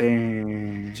wasn't.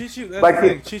 Damn. Chi-Chi, that's Like the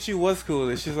thing. Chi-Chi was cool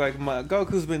with it. She's like,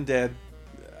 Goku's been dead.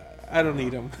 I don't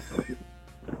need him.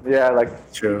 Yeah,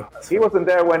 like True. he wasn't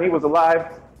there when he was alive.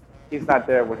 He's not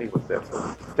there when he was there.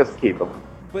 So just keep him.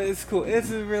 But it's cool. It's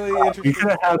a really interesting. You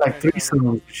could have had like 3 songs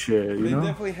and shit, you They know?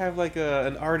 definitely have like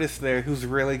an artist there who's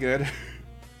really good.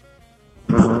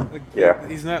 Like, Yeah.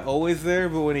 he's not always there,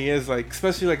 but when he is, like,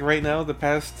 especially like right now, the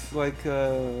past like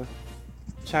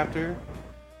chapter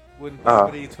when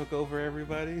somebody took over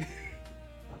everybody,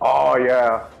 Oh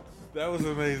yeah. that was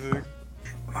amazing.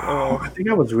 I think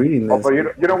I was reading Oh, this. but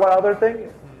you know what other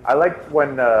thing? I liked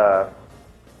when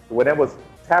it was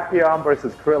Tapion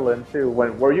versus Krillin too.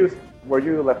 Where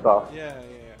you left off. Yeah.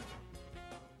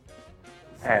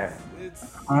 And It's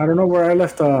I don't know where I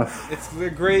left off. they're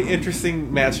great,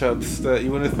 interesting matchups that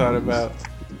you wouldn't have thought about.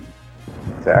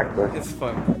 exactly. It's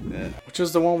fun. Yeah. Which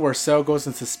is the one where Cell goes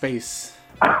into space.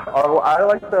 Oh, I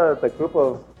like the group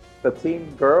of the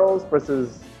team girls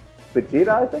versus Vegeta,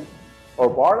 I think, or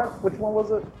Bardock. Which one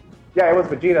was it? Yeah, it was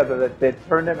Vegeta that they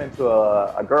turned him into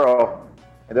a girl,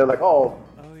 and they're like, "Oh,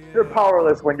 you're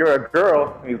powerless when you're a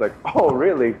girl." And he's like, "Oh,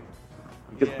 really? You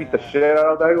just beat the shit out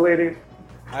of that lady."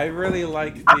 I really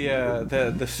like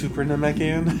the Super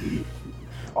Namekian.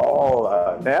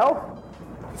 Oh, Nell?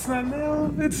 It's not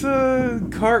Nell. It's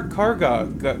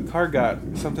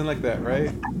Kargot, something like that,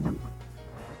 right?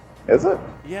 Is it?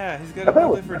 Yeah, he's got I a thought it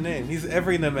whole was- different name. He's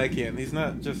every Namekian. He's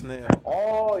not just Nell.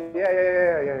 Oh,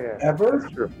 yeah. Ever?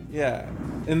 That's true. Yeah,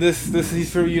 in this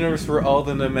he's from a universe where all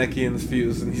the Namekians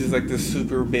fuse, and he's like this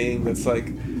super being that's like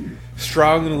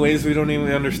strong in ways we don't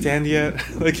even understand yet.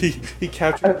 Like he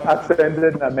captured.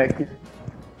 Ascended Namek,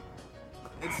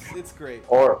 It's great.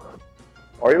 or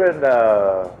even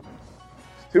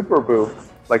Super Boo.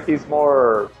 Like he's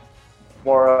more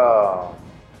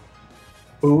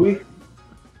Bowie?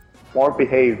 more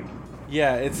behaved.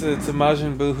 Yeah, it's a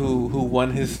Majin Buu who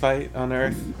won his fight on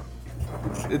Earth.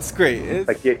 It's great. It's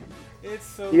Like it's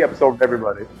so he absorbed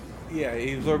everybody. yeah.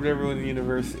 He absorbed everyone in the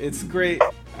universe. It's great.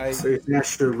 So you think I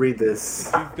should read this?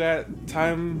 If you've got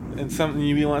time and something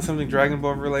you want something Dragon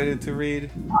Ball related to read.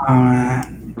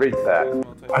 Read that.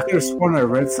 I could have sworn I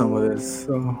read some of this,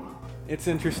 so... It's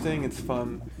interesting. It's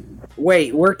fun.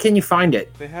 Wait, where can you find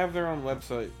it? They have their own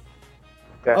website.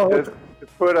 Yeah, Oh,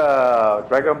 just put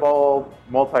Dragon Ball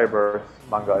Multiverse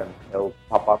manga and it'll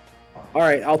pop up. All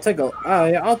right, I'll take a.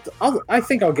 I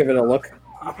think I'll give it a look.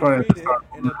 You can read it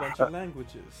in a bunch of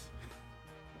languages.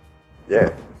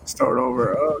 Yeah. Start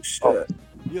over. Oh, shit.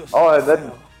 Oh,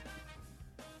 and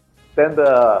then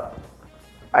the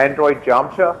Android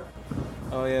Yamcha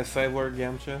Oh yeah, Cyborg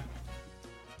Yamcha.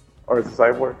 or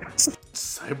Cyborg.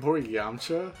 Cyborg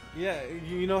Yamcha? Yeah,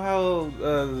 you know how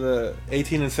the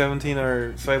 18 and 17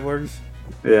 are cyborgs?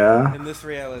 Yeah. In this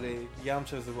reality,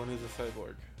 Yamcha's the one who's a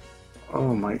cyborg.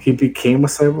 Oh my, he became a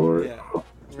cyborg? Yeah, Oh,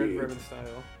 Red geez. Ribbon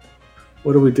style.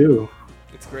 What do we do?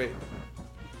 It's great.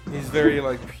 He's very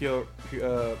like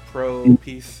pro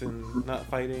peace and not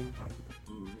fighting.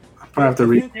 I have to I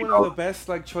read. think one of the best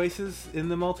like choices in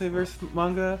the multiverse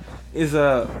manga is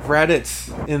Raditz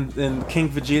in King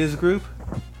Vegeta's group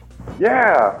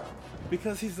Yeah.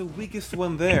 because he's the weakest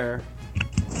one there,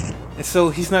 and so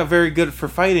he's not very good for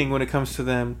fighting when it comes to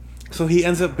them. So he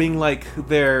ends up being like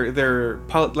their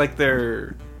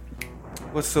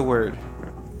what's the word?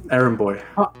 Errand boy.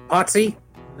 Potsy?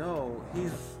 No, he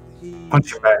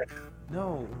Punch him back.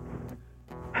 no.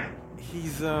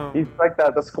 He's He's like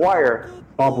the squire.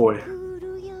 Ball boy.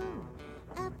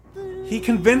 he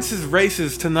convinces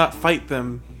races to not fight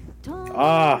them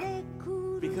Ah,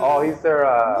 because Oh, he's their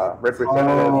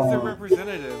representative. Oh. he's their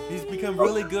representative. He's become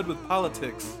really good with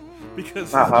politics because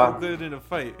he's Uh-huh. no good in a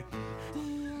fight.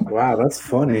 Wow, that's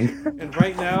funny. And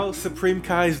right now, Supreme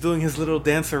Kai is doing his little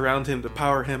dance around him to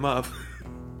power him up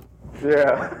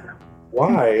Yeah.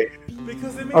 Why?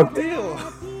 because they made Okay. a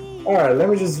deal. All right, let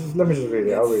me just read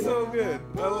it. I'll read It's it. so good.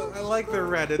 I like their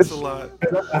Reddits a lot.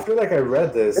 I feel like I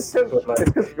read this, but like, It's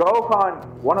because Gohan,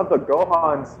 one of the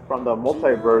Gohans from the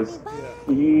multiverse,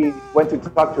 he went to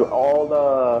talk to all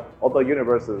the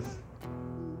universes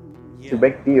to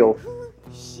make deals.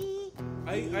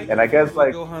 And I guess,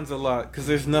 like- Gohan's a lot because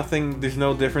there's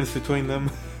no difference between them.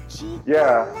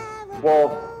 Yeah.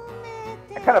 Well,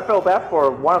 I kind of felt that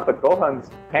for one of the Gohans,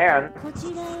 Pan,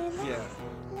 Yeah,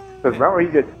 because remember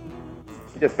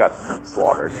he just got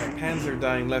slaughtered. hands are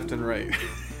dying left and right.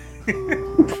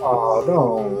 oh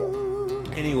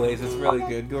no. Anyways, it's really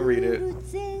good. Go read it.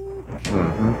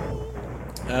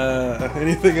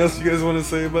 Anything else you guys want to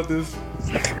say about this?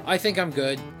 I think I'm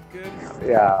good. Good.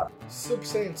 Yeah. Super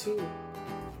Saiyan 2.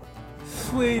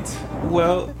 Sweet.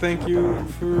 Well, thank you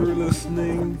for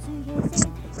listening.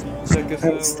 Check us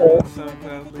Thanks, out on Dave.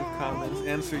 SoundCloud, leave comments,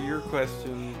 answer your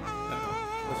question.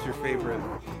 What's your favorite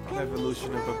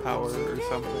evolution of a power or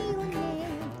something?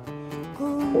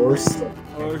 Or stuff.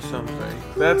 Or something.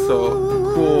 That's all.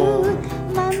 Cool.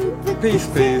 Peace,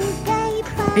 peace.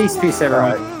 Peace,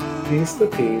 everyone. Peace to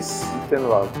peace. Peace and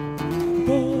love.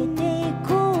 出て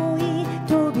こい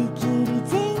とびきり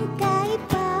全開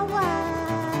パワ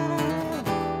ー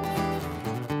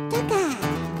タカ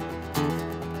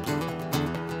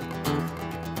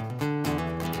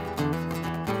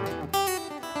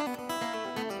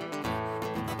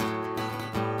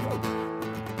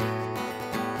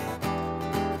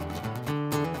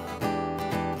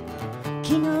昨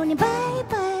日にバイ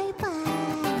バイ